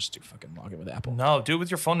might as well just do fucking log in with Apple. No, do it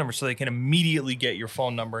with your phone number so they can immediately get your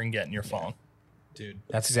phone number and get in your phone. Dude,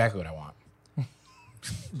 That's exactly what I want.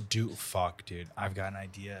 dude. I've got an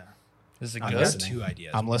idea. Is it I've good? got listening. 2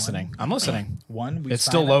 ideas. I'm listening. I'm listening. One, we It's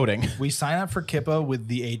sign still up- loading. We sign up for Kippo with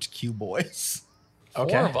the HQ boys.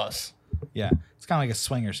 Okay. 4 of us. Yeah, it's kind of like a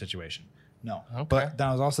swinger situation. No, Okay. but then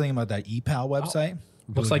I was also thinking about that ePal website.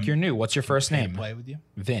 Looks like you're new. What's your first name? Play with you.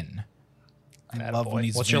 Vin. I love when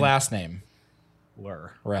he's What's your Vin. last name?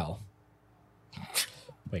 Lur. Rel.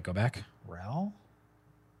 Wait, go back. Rel?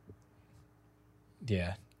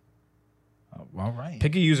 Yeah. Oh, all right.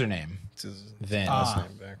 Pick a username. It's his Vin. last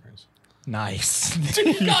name backwards. Nice.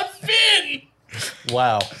 You got Finn!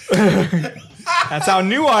 Wow. That's how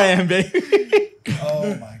new I am, baby.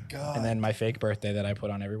 Oh my god. And then my fake birthday that I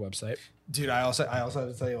put on every website. Dude, I also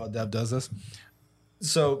have to tell you while Dev does this.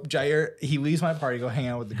 So Jair, he leaves my party, go hang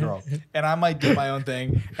out with the girl, and I might do my own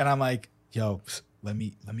thing, and I'm like, "Yo, let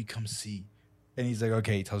me come see." And he's like,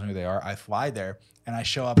 "Okay." He tells me who they are. I fly there, and I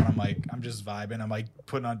show up, and I'm just vibing. I'm like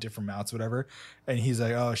putting on different mounts, whatever. And he's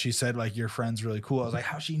like, "Oh, she said like your friend's really cool." I was like,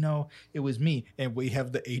 "How'd she know it was me?" And we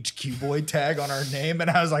have the HQ boy tag on our name, and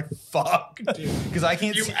I was like, "Fuck, dude," because I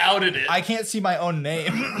can't. You see, outed it. I can't see my own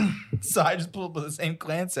name, so I just pulled up with the same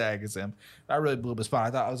clan tag as him. I really blew up a spot.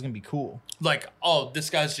 I thought I was gonna be cool. Like, oh, this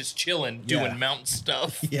guy's just chilling, doing Yeah. mountain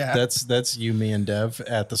stuff. Yeah, That's you, me, and Dev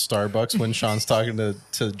at the Starbucks when Sean's talking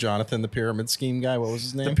to Jonathan, the pyramid scheme guy. What was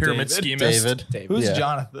his name? The pyramid David. schemist. David. David. who's Yeah.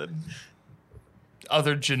 Jonathan?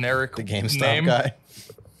 Other generic The GameStop name. guy.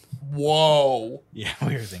 Whoa. Yeah,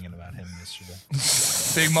 we were thinking about him yesterday.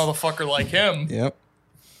 Big motherfucker like him. Yep.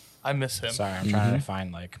 I miss him. Sorry, I'm trying to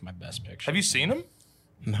find like my best picture. Have you seen him?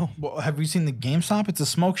 No. Well, have you seen the GameStop? It's a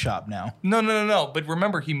smoke shop now. No. But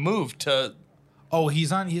remember, he moved to. Oh,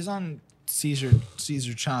 he's on Cesar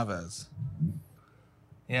Chavez.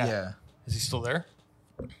 Yeah. Yeah. Is he still there?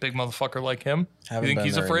 Big motherfucker like him. Haven't you think been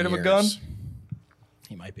he's there in afraid of a gun? years.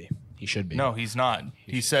 He might be. He should be. No, he's not.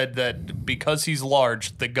 He said that because he's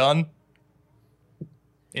large, the gun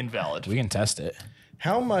invalid. We can test it.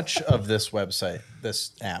 How much of this website,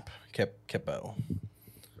 this app, Kippo,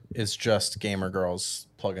 is just gamer girls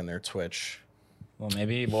plugging their Twitch? Well,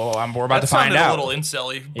 maybe. Well, we're about That to find sounded out. a little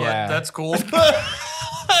incelly, but Yeah. that's cool.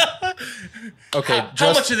 Okay,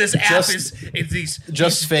 How much of this app just, is these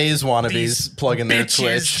just phase wannabes these plugging their bitches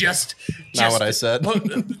Twitch? just Not what I said.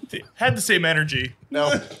 had the same energy.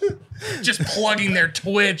 No. Just plugging their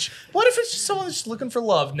Twitch. What if it's just someone that's just looking for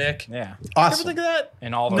love, Nick? Yeah. Ever Awesome. think of that?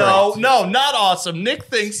 And all the No, rights. no, not awesome. Nick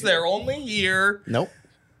thinks they're only here. Nope.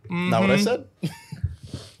 Not what I said. It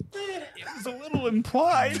was a little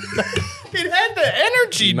implied. It had the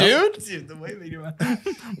energy, Nope. dude. Dude, the way they do it. A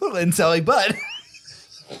little incelly, but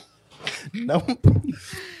Nope.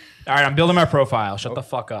 All right, I'm building my profile. Shut the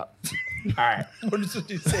fuck up. All right. what is what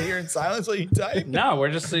you say here in silence while you type? No, we're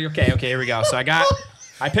just okay. Okay, here we go. So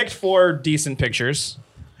I picked 4 decent pictures.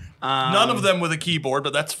 None of them with a keyboard,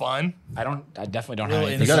 but that's fine. I definitely don't Real have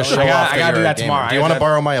anything. You gotta So show I off gotta that do you're that a gamer. tomorrow. Do you want to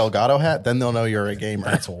borrow my Elgato hat? Then they'll know you're a gamer.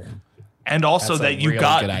 That's all. And also That's a that you really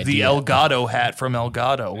got good the idea. Elgato hat from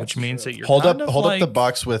Elgato, which means that you're Hold up kind of the like-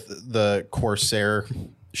 box with the Corsair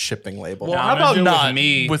shipping label. Well, No, how I'm gonna about do it with not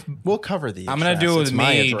me. with We'll cover the I'm gonna address. do it It's with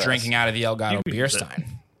my me address. drinking out of the Elgato beer use it.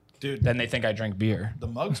 stein. Dude, Then they think I drink beer. the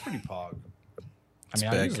mug's pretty pog. I mean,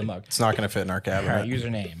 I Big. use the mug. It's not gonna fit in our All right, cabinet.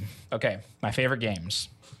 username. Okay, my favorite games.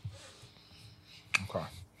 Okay.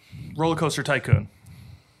 Roller Coaster Tycoon.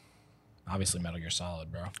 Obviously, Metal Gear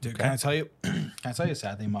Solid, bro. Dude, can I tell you? Can I tell you a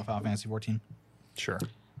sad thing about Final Fantasy 14? Sure.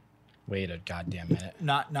 Wait a goddamn minute.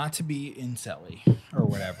 Not to be incelly or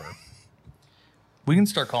whatever. We can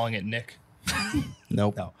start calling it Nick.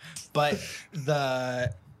 Nope. No, but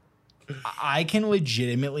I can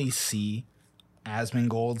legitimately see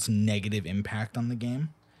Asmongold's negative impact on the game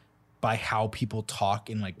by how people talk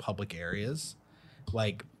in like public areas.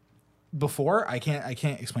 Like before, I can't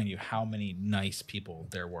explain to you how many nice people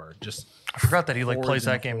there were. Just I forgot that he like hordes plays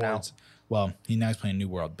and that game now. hordes. Well, he now he's playing New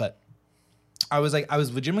World, but I was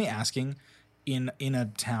legitimately asking in a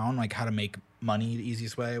town like how to make money the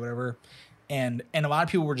easiest way, whatever. And a lot of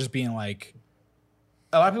people were just being like,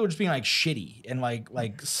 shitty and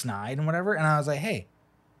like snide and whatever. And I was like, hey,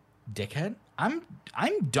 dickhead,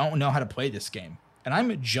 I don't know how to play this game, and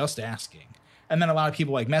I'm just asking. And then a lot of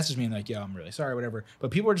people like messaged me and like, yo, I'm really sorry, whatever.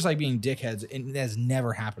 But people are just like being dickheads, and it has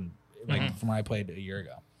never happened like from when I played a year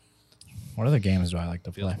ago. What other games do I like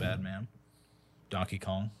to Feels play? bad, man. Donkey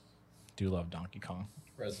Kong. Do love Donkey Kong.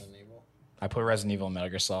 Resident Evil. I play Resident Evil and Metal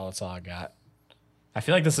Gear Solid. That's all I got. I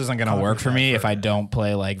feel like this isn't gonna Conquer's work for my me if I favorite. don't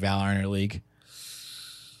play like Valorant or League.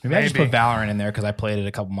 Maybe I just Maybe. put Valorant in there because I played it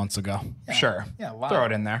a couple months ago. Sure. Yeah, wow. Throw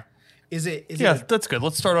it in there. Is it? Yeah, that's good.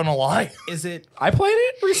 Let's start on a lie. Is it I played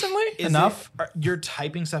it recently. is Enough. You're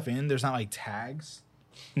typing stuff in. There's not like tags.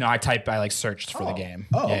 No, I like searched for the game.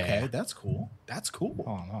 Oh, Yeah, okay. yeah. That's cool. That's cool.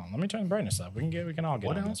 Hold on. Let me turn the brightness up. We can all get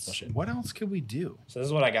What on else? this bullshit. What else could we do? So this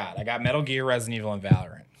is what I got. I got Metal Gear, Resident Evil, and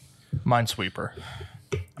Valorant. Minesweeper.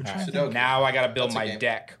 I'm trying to Sudoku. think. Now I got to build That's a my game.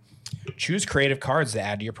 deck. Choose creative cards to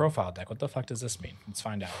add to your profile deck. What the fuck does this mean? Let's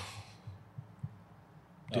find out.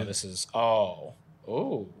 Oh, this is oh.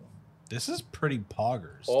 This is pretty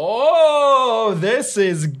poggers. Oh, this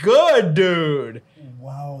is good, dude.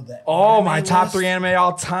 Wow. Oh, my top 3 anime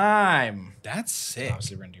all time. That's sick.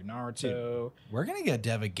 Obviously, we're gonna do Naruto. We're gonna get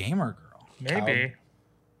Dev a gamer girl. Maybe.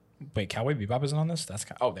 Wait, Cowboy Bebop isn't on this?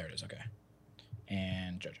 Oh, there it is. Okay.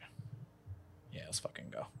 And JoJo. Yeah, let's fucking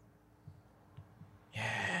go.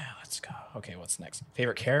 Yeah, let's go. Okay, what's next?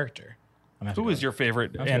 Favorite character? Who is your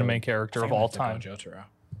favorite anime character of all time? Jotaro.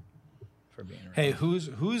 For being around. Hey,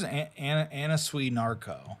 who's Anna Sui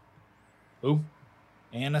Narco? Who?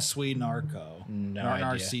 Anna Sui Narco. No idea.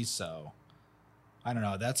 Narciso. I don't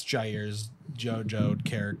know. That's Jair's JoJo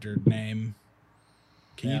character name.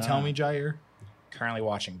 Can you tell me, Jair? Currently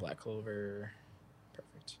watching Black Clover.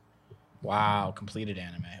 Perfect. Wow, completed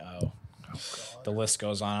anime. Oh, the list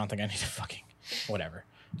goes on. I don't think I need to fucking whatever.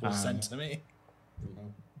 Send to me.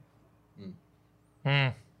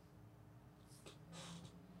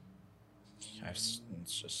 Let's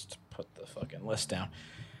just put the fucking list down.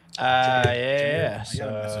 Yeah. I got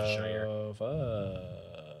a message, So,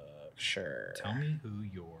 fuck. Sure. Tell me who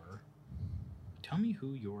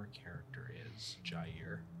your character is,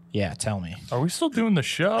 Jair. Yeah, tell me. Are we still doing the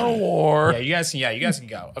show or? Yeah, you guys can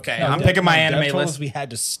go. Okay, I'm picking my Dev anime told list. us we had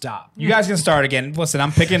to stop. You guys can start again. Listen,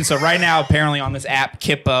 I'm picking. So right now, apparently on this app,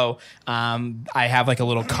 Kippo, I have like a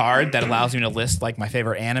little card that allows me to list like my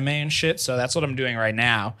favorite anime and shit. So that's what I'm doing right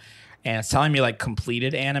now. And it's telling me like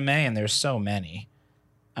completed anime, and there's so many.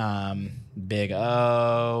 Big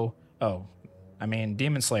O. Oh, I mean,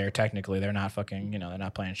 Demon Slayer, technically, they're not fucking, they're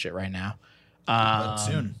not playing shit right now. But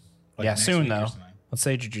soon. Like Yeah, next soon week or though. something. Let's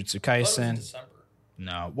say Jujutsu Kaisen.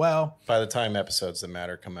 No. Well, By the time episodes that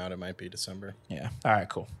matter come out, it might be December. Yeah. All right,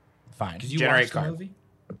 cool. Fine. did you Generate watch the card. movie?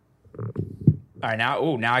 All right,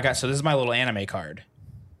 now I got, so this is my little anime card.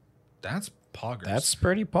 That's poggers. That's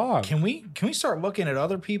pretty pog. Can we start looking at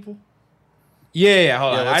other people? Yeah,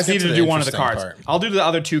 hold on. let's I just get need to to the do one of the interesting cards. part. I'll do the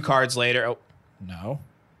other 2 cards later. Oh, no.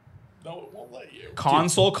 No, it won't let you.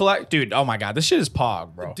 Console collect, dude. Oh my god, this shit is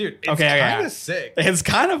pog, bro. Dude, it's okay, kind yeah. of sick. It's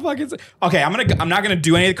kind of fucking. Okay, I'm not gonna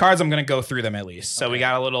do any of the cards. I'm gonna go through them at least. So we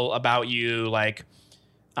got a little about you, like,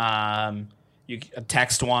 you a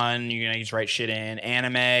text one. You just write shit in.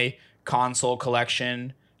 Anime, console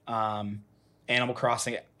collection, Animal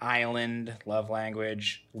Crossing Island, love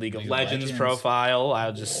language, League of Legends profile.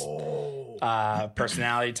 I'll just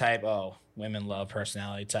personality type. Oh, women love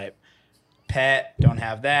personality type. Pet, don't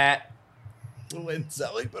have that. Lindsay,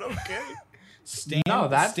 but okay.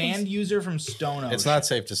 Stand user from Stone Ocean. It's not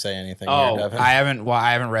safe to say anything Oh, here, Devin. I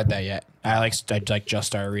haven't read that yet. I just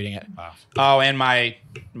started reading it. Wow. Oh, and my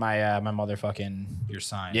motherfucking Your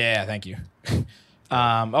sign. yeah, thank you.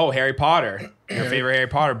 Harry Potter, your favorite Harry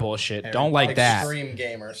Potter bullshit. Don't like that. Extreme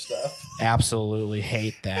gamer stuff. Absolutely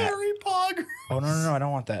hate that. Harry Potter. Oh no, I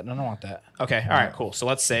don't want that. No, I don't want that. Okay, all right, cool. So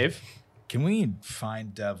let's save. Can we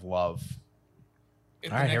find Dev Love?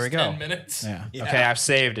 In All right, the here we next go. 10 minutes. Yeah. Yeah. Okay, I've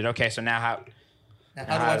saved it. Okay, so now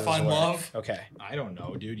How do I does find this work? love? Okay. I don't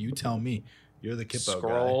know, dude. You tell me. You're the Kippo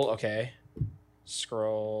Scroll. Okay.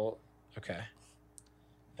 Scroll. Okay.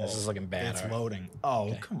 This is looking guy. bad. It's alright. loading. Oh,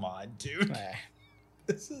 Okay. come on, dude. Eh,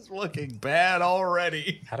 This is looking bad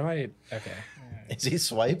already. How do I? Okay. Is he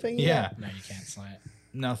swiping? Yeah. No, you can't slide.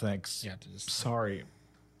 No, thanks. You have to just. Sorry.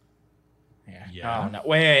 Yeah. Yeah. Oh no!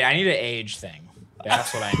 Wait. I need an age thing.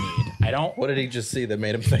 That's what I need. I don't. What did he just see that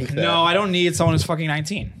made him think that? No, I don't need someone who's fucking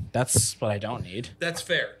 19. That's what I don't need. That's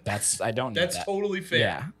fair. I don't need That's that. totally fair.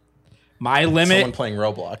 Yeah. My limit. Someone playing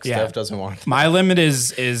Roblox. Yeah. Steph doesn't want. My limit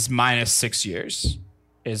is minus 6 years.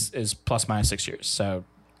 Is plus minus 6 years. So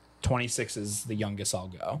 26 is the youngest I'll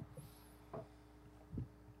go.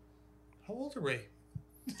 How old are we?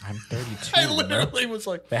 I'm 32. I bro. literally was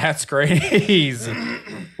like, That's crazy.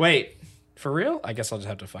 Wait, for real? I guess I'll just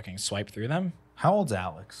have to fucking swipe through them. How old's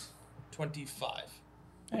Alex? 25.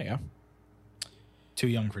 There you go. Too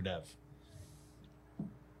young for Dev.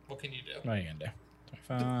 What can you do? What are you gonna do?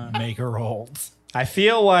 25. Make her old. I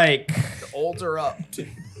feel like. The olds are up.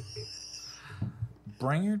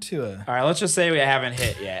 Bring her to a. All right, let's just say we haven't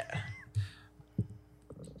hit yet.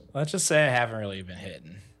 Let's just say I haven't really been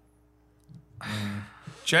hitting.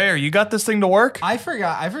 Jair, you got this thing to work? I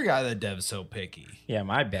forgot that Dev's so picky. Yeah,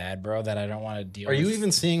 my bad, bro. That I don't want to deal. Are you with.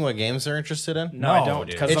 even seeing what games they're interested in? No, I No, don't.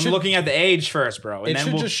 dude. Because It I'm should- looking at the age first, bro. And It then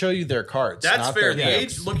should we'll, just show you their cards. That's not fair. their The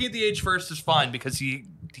games. age, looking at the age first is fine because he's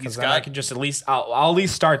then I got. can just at least. I'll at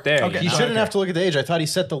least start there. Okay. you He know? shouldn't have to look at the age. I thought he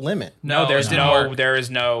set the limit. No, there's it didn't no. work. There is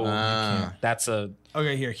no. Ah. That's a.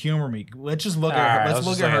 Okay, here, humor me. Let's just look All at her. right, Let's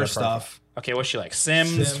look just at her the stuff. Okay, what's she like?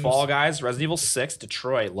 Sims, Fall Guys, Resident Evil 6,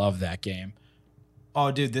 Detroit. Love that game. Oh,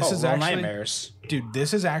 dude, this is Little actually Nightmares. dude,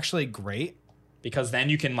 this is actually great. Because then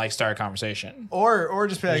you can like start a conversation. Or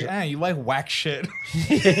just be like, eh, you like whack shit.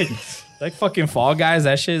 Like fucking Fall Guys,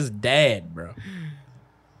 that shit is dead, bro.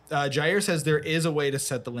 Jair says there is a way to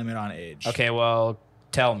set the limit on age. Okay, well,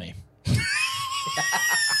 tell me.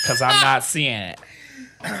 Because I'm not seeing it.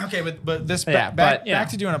 Okay, but this Yeah, back but, yeah.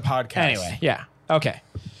 to doing a podcast. Anyway, yeah. Okay.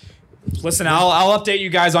 Listen, I'll update you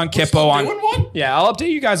guys on Kippo on. doing one? Yeah, I'll update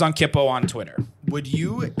you guys on Kippo on Twitter. Would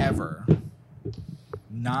you ever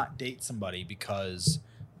not date somebody because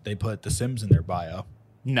they put The Sims in their bio?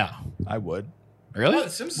 No. I would. Really? Oh, the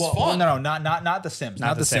Sims is Well, fun. no, not The Sims,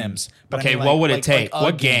 not The Sims. But I Okay, mean, what would it like take? a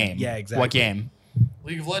What game? Yeah, exactly. What game?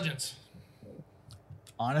 League of Legends.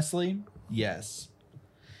 Honestly, yes.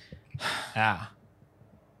 Ah.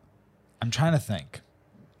 I'm trying to think.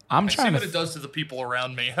 I'm I see trying what to. it does to the people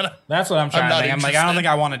around me. That's what I'm trying to not think. I'm like, I don't interested. think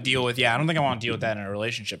I want to deal with. Yeah, I don't think I want to deal with that in a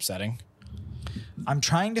relationship setting. I'm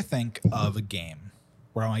trying to think of a game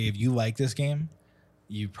where I'm like, if you like this game,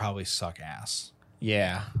 you probably suck ass.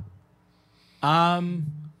 Yeah.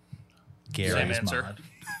 Gary's answer. mod.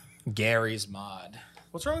 Gary's mod.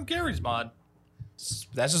 What's wrong with Gary's mod?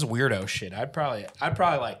 That's just weirdo shit. I'd probably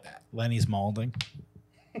like that. Lenny's molding.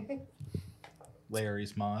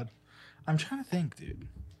 Larry's mod. I'm trying to think, dude.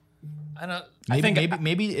 I don't.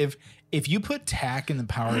 Maybe if you put Tack and the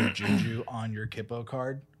Power of Juju on your Kippo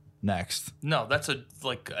card, next. No, that's an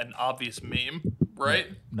obvious meme, right?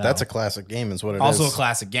 No. That's a classic game, is what it is. Also a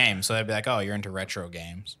classic game, so they'd be like, "Oh, you're into retro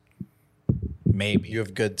games." Maybe. You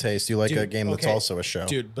have good taste. You like a Dude, game that's okay. also a show.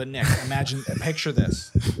 Dude, but Nick, imagine, picture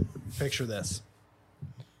this. Picture this.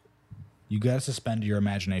 You got to suspend your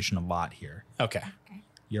imagination a lot here. Okay.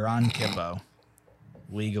 You're on Kippo.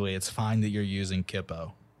 Legally, it's fine that you're using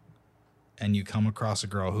Kippo. And you come across a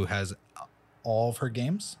girl who has all of her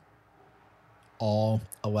games, all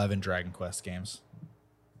 11 Dragon Quest games.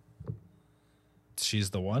 She's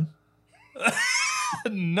the one?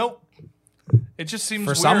 Nope. It just seems For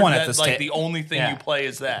weird someone at that, this like ta- the only thing Yeah. you play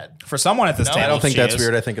is that. For someone at this No, table, I don't think she that's is.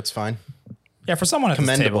 weird. I think it's fine. Yeah, for someone at this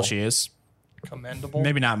Commendable. table, she is. Commendable.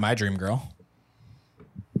 Maybe not my dream girl,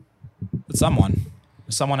 but someone.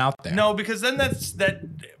 There's someone out there. No, because then that's that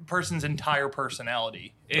person's entire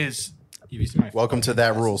personality is. Have you seen my, Welcome to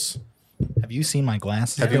That Rules. have you seen my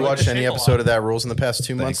glasses? Have you like watched the any shape a episode lot. of That Rules in the past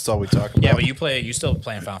 2 months? That's all we talk about. Yeah, but you still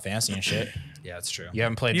playing Final Fantasy and shit. Yeah, it's true. You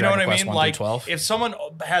haven't played You know Dragon what I Quest mean? 1 Like, through 12. if someone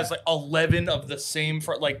has like 11 of the same,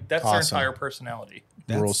 like that's Awesome. their entire personality.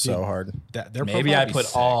 Rules so hard. Their Maybe profile I would be put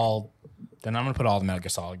sick. all. Then I'm gonna put all the Metal Gear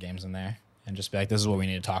Solid games in there and just be like, "This is what we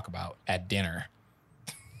need to talk about at dinner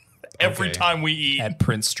Every Okay. time we eat, at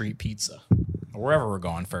Prince Street Pizza, or wherever we're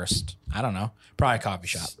going first. I don't know. Probably a coffee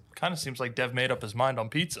shop. kind of seems like Dev made up his mind on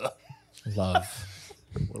pizza. Love.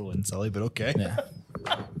 A little insully, but okay. Yeah.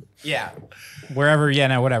 Yeah. Wherever. Yeah.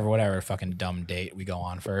 No. Whatever. Fucking dumb date we go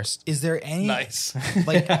on first. Is there any Nice.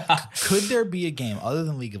 like could there be a game other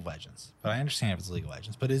than League of Legends? But I understand if it's League of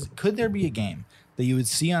Legends. But could there be a game that you would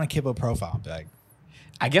see on a Kippo profile and be like,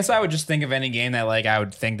 I guess I would just think of any game that like I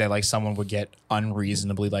would think that like someone would get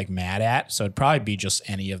unreasonably like mad at. So it'd probably be just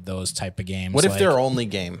any of those type of games. What if like, their only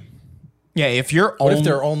game? Yeah, if you're What only, if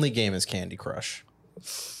their only game is Candy Crush?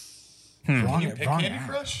 Wrong, You pick wrong Candy app.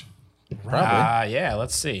 Crush? Probably. Yeah,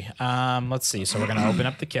 let's see. Let's see. So we're gonna open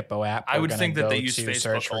up the Kippo app. I We're would gonna think that go they use to Facebook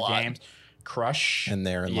search a for lot. games. Crush. And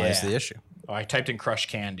therein lies the issue. Oh, I typed in Crush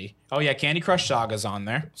Candy. Oh yeah, Candy Crush Saga's on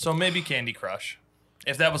there. So maybe Candy Crush.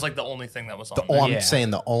 If that was like the only thing that was on Oh, there. I'm Yeah. saying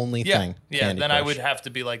the only Yeah, thing. yeah. Candy Then I Crush. would have to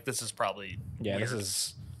be like, this is probably Yeah, weird.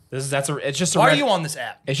 this is that's a. It's just a. Why red, are you on this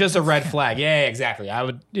app? It's just a red flag. Yeah, exactly. I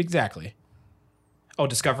would exactly. Oh,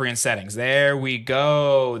 discovery and settings. There we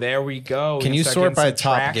go. There we go. We Can you start sort getting by some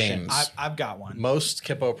top traction. games? I've got one. Most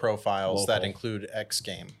Kippo profiles that Local. include X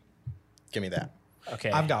game. Give me that. Okay,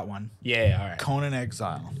 I've got one. Yeah, all right. Conan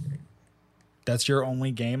Exile. That's your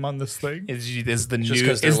only game on this thing? Is the Just nude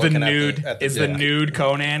 'cause they're is the looking at the- nude at the is the dick. nude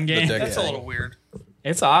Conan game? dick. That's Yeah. a little weird.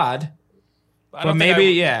 It's odd, I but don't think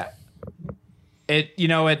maybe yeah. It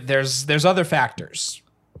there's other factors.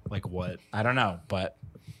 Like what? I don't know, but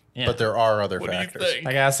yeah. But there are other What do you factors. think?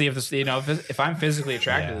 I gotta see if this if I'm physically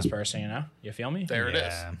attracted to this person, you feel me? There it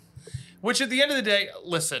is. Which at the end of the day,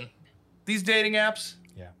 listen, these dating apps,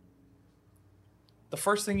 Yeah. the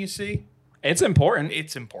first thing you see, It's important.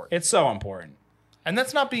 it's important. It's so important. And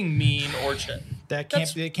that's not being mean or shit.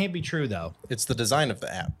 It can't be true though. It's the design of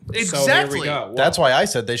the app. Exactly. So here we go. Well, That's why I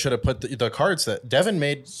said they should have put the cards that Devin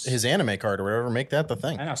made his anime card or whatever. Make that the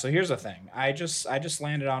thing. I know. So here's the thing. I just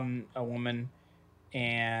landed on a woman,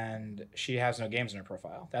 and she has no games in her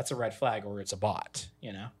profile. That's a red flag, or it's a bot.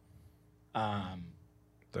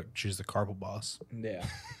 She's the Carpal boss. Yeah.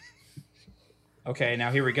 Okay.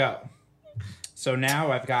 Now here we go. So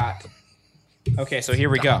now I've got. Okay. So here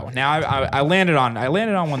we go. Now I landed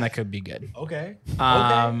on one that could be good. Okay.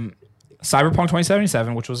 Cyberpunk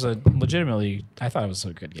 2077, which was I thought it was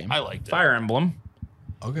a good game. I liked it. Fire Emblem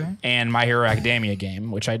Okay. and My Hero Academia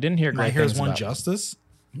game, which I didn't hear My great Hero's things One about. Justice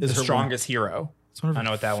The her Strongest Hero. It's one of I know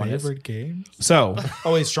her what that one is. favorite games. So,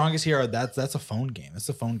 Oh wait, Strongest Hero. That's a phone game. It's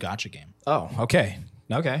a phone gotcha game. okay.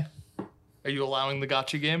 Are you allowing the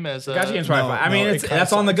gotcha game as a... Gotcha game's probably no, fine. I mean, no, it's it kinda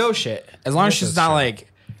that's on the sucks. go shit. As long as Yes, she's that's not true.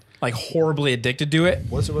 like horribly addicted to it.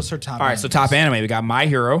 What's her top? All right, so top anime, we got My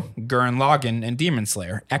Hero, Gurren Lagann, and Demon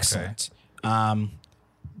Slayer. Excellent. Was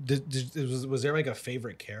there like a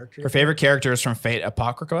favorite character? Her favorite character is from Fate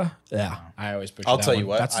Apocrypha. Yeah, I always picture I'll that tell one. you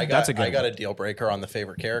what. That's I a good got one. a deal breaker on the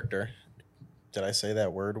favorite character. Did I say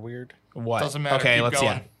that word weird? What? Doesn't matter. Okay, Keep let's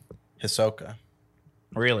going. Hisoka.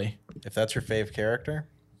 Really? If that's your fave character,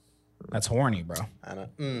 That's horny, bro. I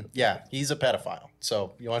don't. Yeah, he's a pedophile.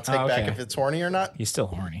 So you want to take Oh, back okay. if it's horny or not? He's still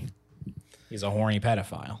horny. He's a horny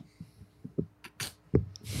pedophile.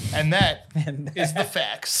 And that is the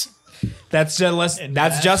facts. That's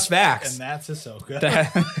just facts. And that's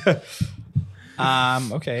Ahsoka.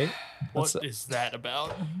 Okay. What is that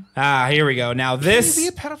about? Here we go. Now this. Can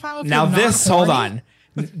you be a pedophile if Now you're this. not Hold horny?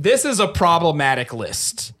 on. This is a problematic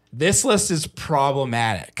list. This list is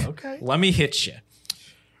problematic. Okay. Let me hit you.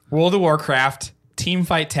 World of Warcraft,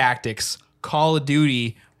 Teamfight Tactics, Call of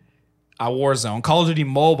Duty, Warzone, Call of Duty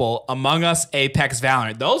Mobile, Among Us, Apex,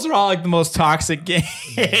 Valorant. Those are all like the most toxic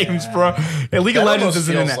games, bro. And League of That Legends almost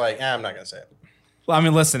isn't in feels that. like I'm not gonna say it. Well, I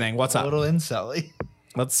mean, listening. What's A up? little incelly.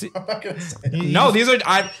 Let's see. I'm not gonna say it. No, these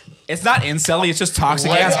are. It's not incelly. It's just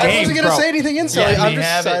toxic ass I games, wasn't gonna bro. say anything inside. Let I'm me just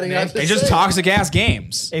have it, deciding Nick. not to It's just say it. toxic ass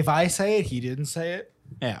games. If I say it, he didn't say it.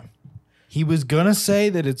 Yeah. He was gonna say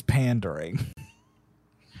that it's pandering.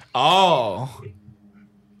 Oh.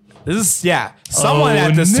 This is Someone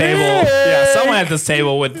at this table. Yeah, someone at this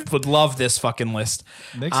table would love this fucking list.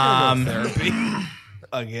 Nick's gonna go to therapy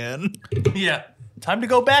again. Yeah. Time to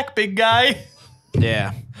go back, big guy.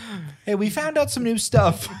 Yeah. Hey, we found out some new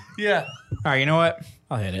stuff. Yeah. All right, you know what?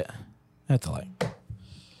 I'll hit it. Hit the light.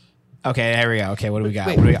 Okay, there we go. Okay, what do we got?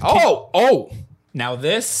 Wait, What do we got? Oh. Now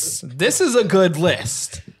this is a good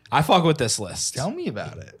list. I fuck with this list. Tell me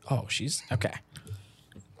about it. Oh, she's okay.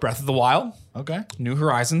 Breath of the Wild, Okay. New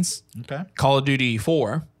Horizons, Okay. Call of Duty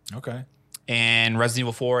 4, Okay. and Resident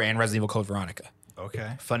Evil 4 and Resident Evil Code Veronica.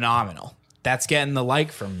 Okay. Phenomenal. That's getting the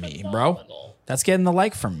like from me, bro. That's getting the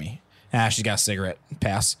like from me. She's got a cigarette.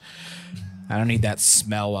 Pass. I don't need that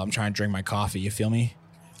smell while I'm trying to drink my coffee. You feel me?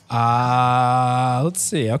 Let's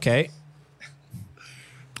see. Okay.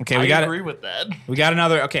 Okay, I we got agree with that. We got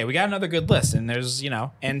another. Okay, we got another good list, and there's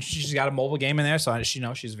and she's got a mobile game in there, so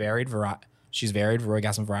she's varied. She's varied. We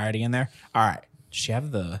got some variety in there. All right. Does she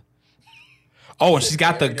have the? Oh, and she's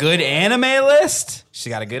got the good anime list.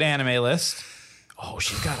 She's got a good anime list. Oh,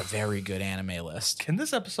 she's got a very good anime list. Can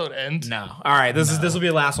this episode end? No. All right, this will be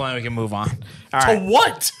the last one. We can move on. All To right,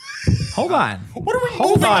 what? hold on. What are we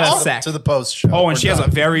Hold moving on a on? sec. To the post show. Oh, and We're she has done.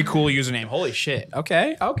 a very cool username. Holy shit.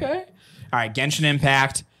 Okay. All right, Genshin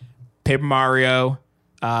Impact, Paper Mario,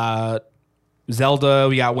 Zelda.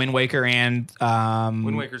 We got Wind Waker and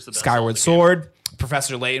Wind Waker's the best Skyward Zelda game. Sword,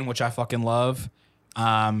 Professor Layton, which I fucking love.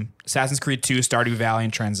 Assassin's Creed 2, Stardew Valley,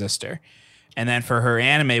 and Transistor. And then for her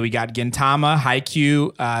anime, we got Gintama,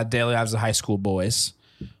 Haikyuu, Daily Lives of High School Boys.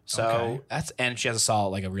 So and she has a solid,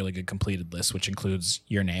 like a really good completed list, which includes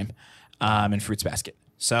your name, and Fruits Basket.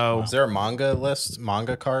 So Is there a manga list,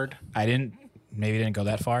 manga card? I didn't go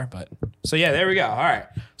that far, but so yeah, there we go. All right.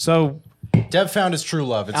 So Dev found his true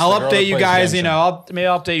love. It's I'll the girl that update you plays guys, Genshin. I'll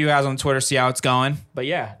update you guys on Twitter, see how it's going. But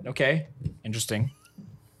yeah, okay. Interesting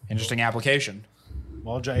application.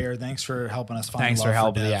 Well, Jair, thanks for helping us find Thanks love for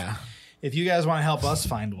helping. Dev. Yeah. If you guys want to help us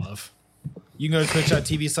find love, you can go to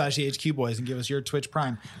twitch.tv/THQ Boys and give us your Twitch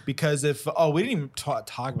Prime. Because we didn't even talk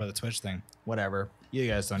about the Twitch thing. Whatever. You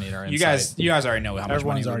guys don't need our insight. You guys already know how much Everyone's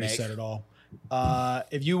money we already make. said it all.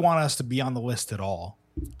 If you want us to be on the list at all,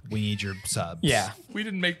 we need your subs. Yeah. We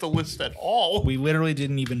didn't make the list at all. We literally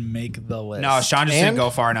didn't even make the list. No, Sean just didn't And- go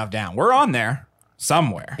far enough down. We're on there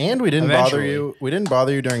somewhere. And we didn't bother Eventually. you. We didn't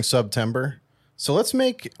bother you during September. So let's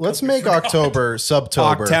make October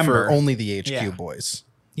Subtober Octember. for only the HQ Yeah. boys.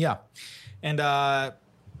 Yeah. And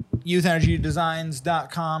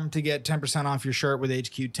youthenergydesigns.com to get 10% off your shirt with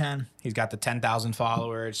HQ10. He's got the 10,000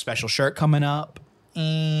 followers special shirt coming up.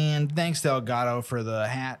 And thanks to Elgato for the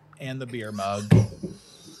hat and the beer mug.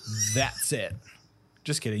 That's it.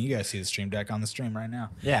 Just kidding. You guys see the stream deck on the stream right now.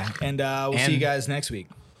 Yeah. And we'll see And- you guys next week.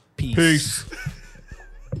 Peace.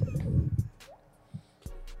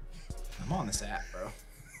 I'm on this app, bro.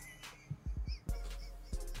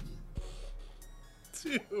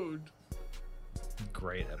 Dude.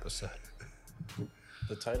 Great episode.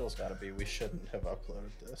 The title's got to be "We shouldn't have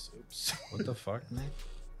uploaded this." Oops. What the fuck, Nick?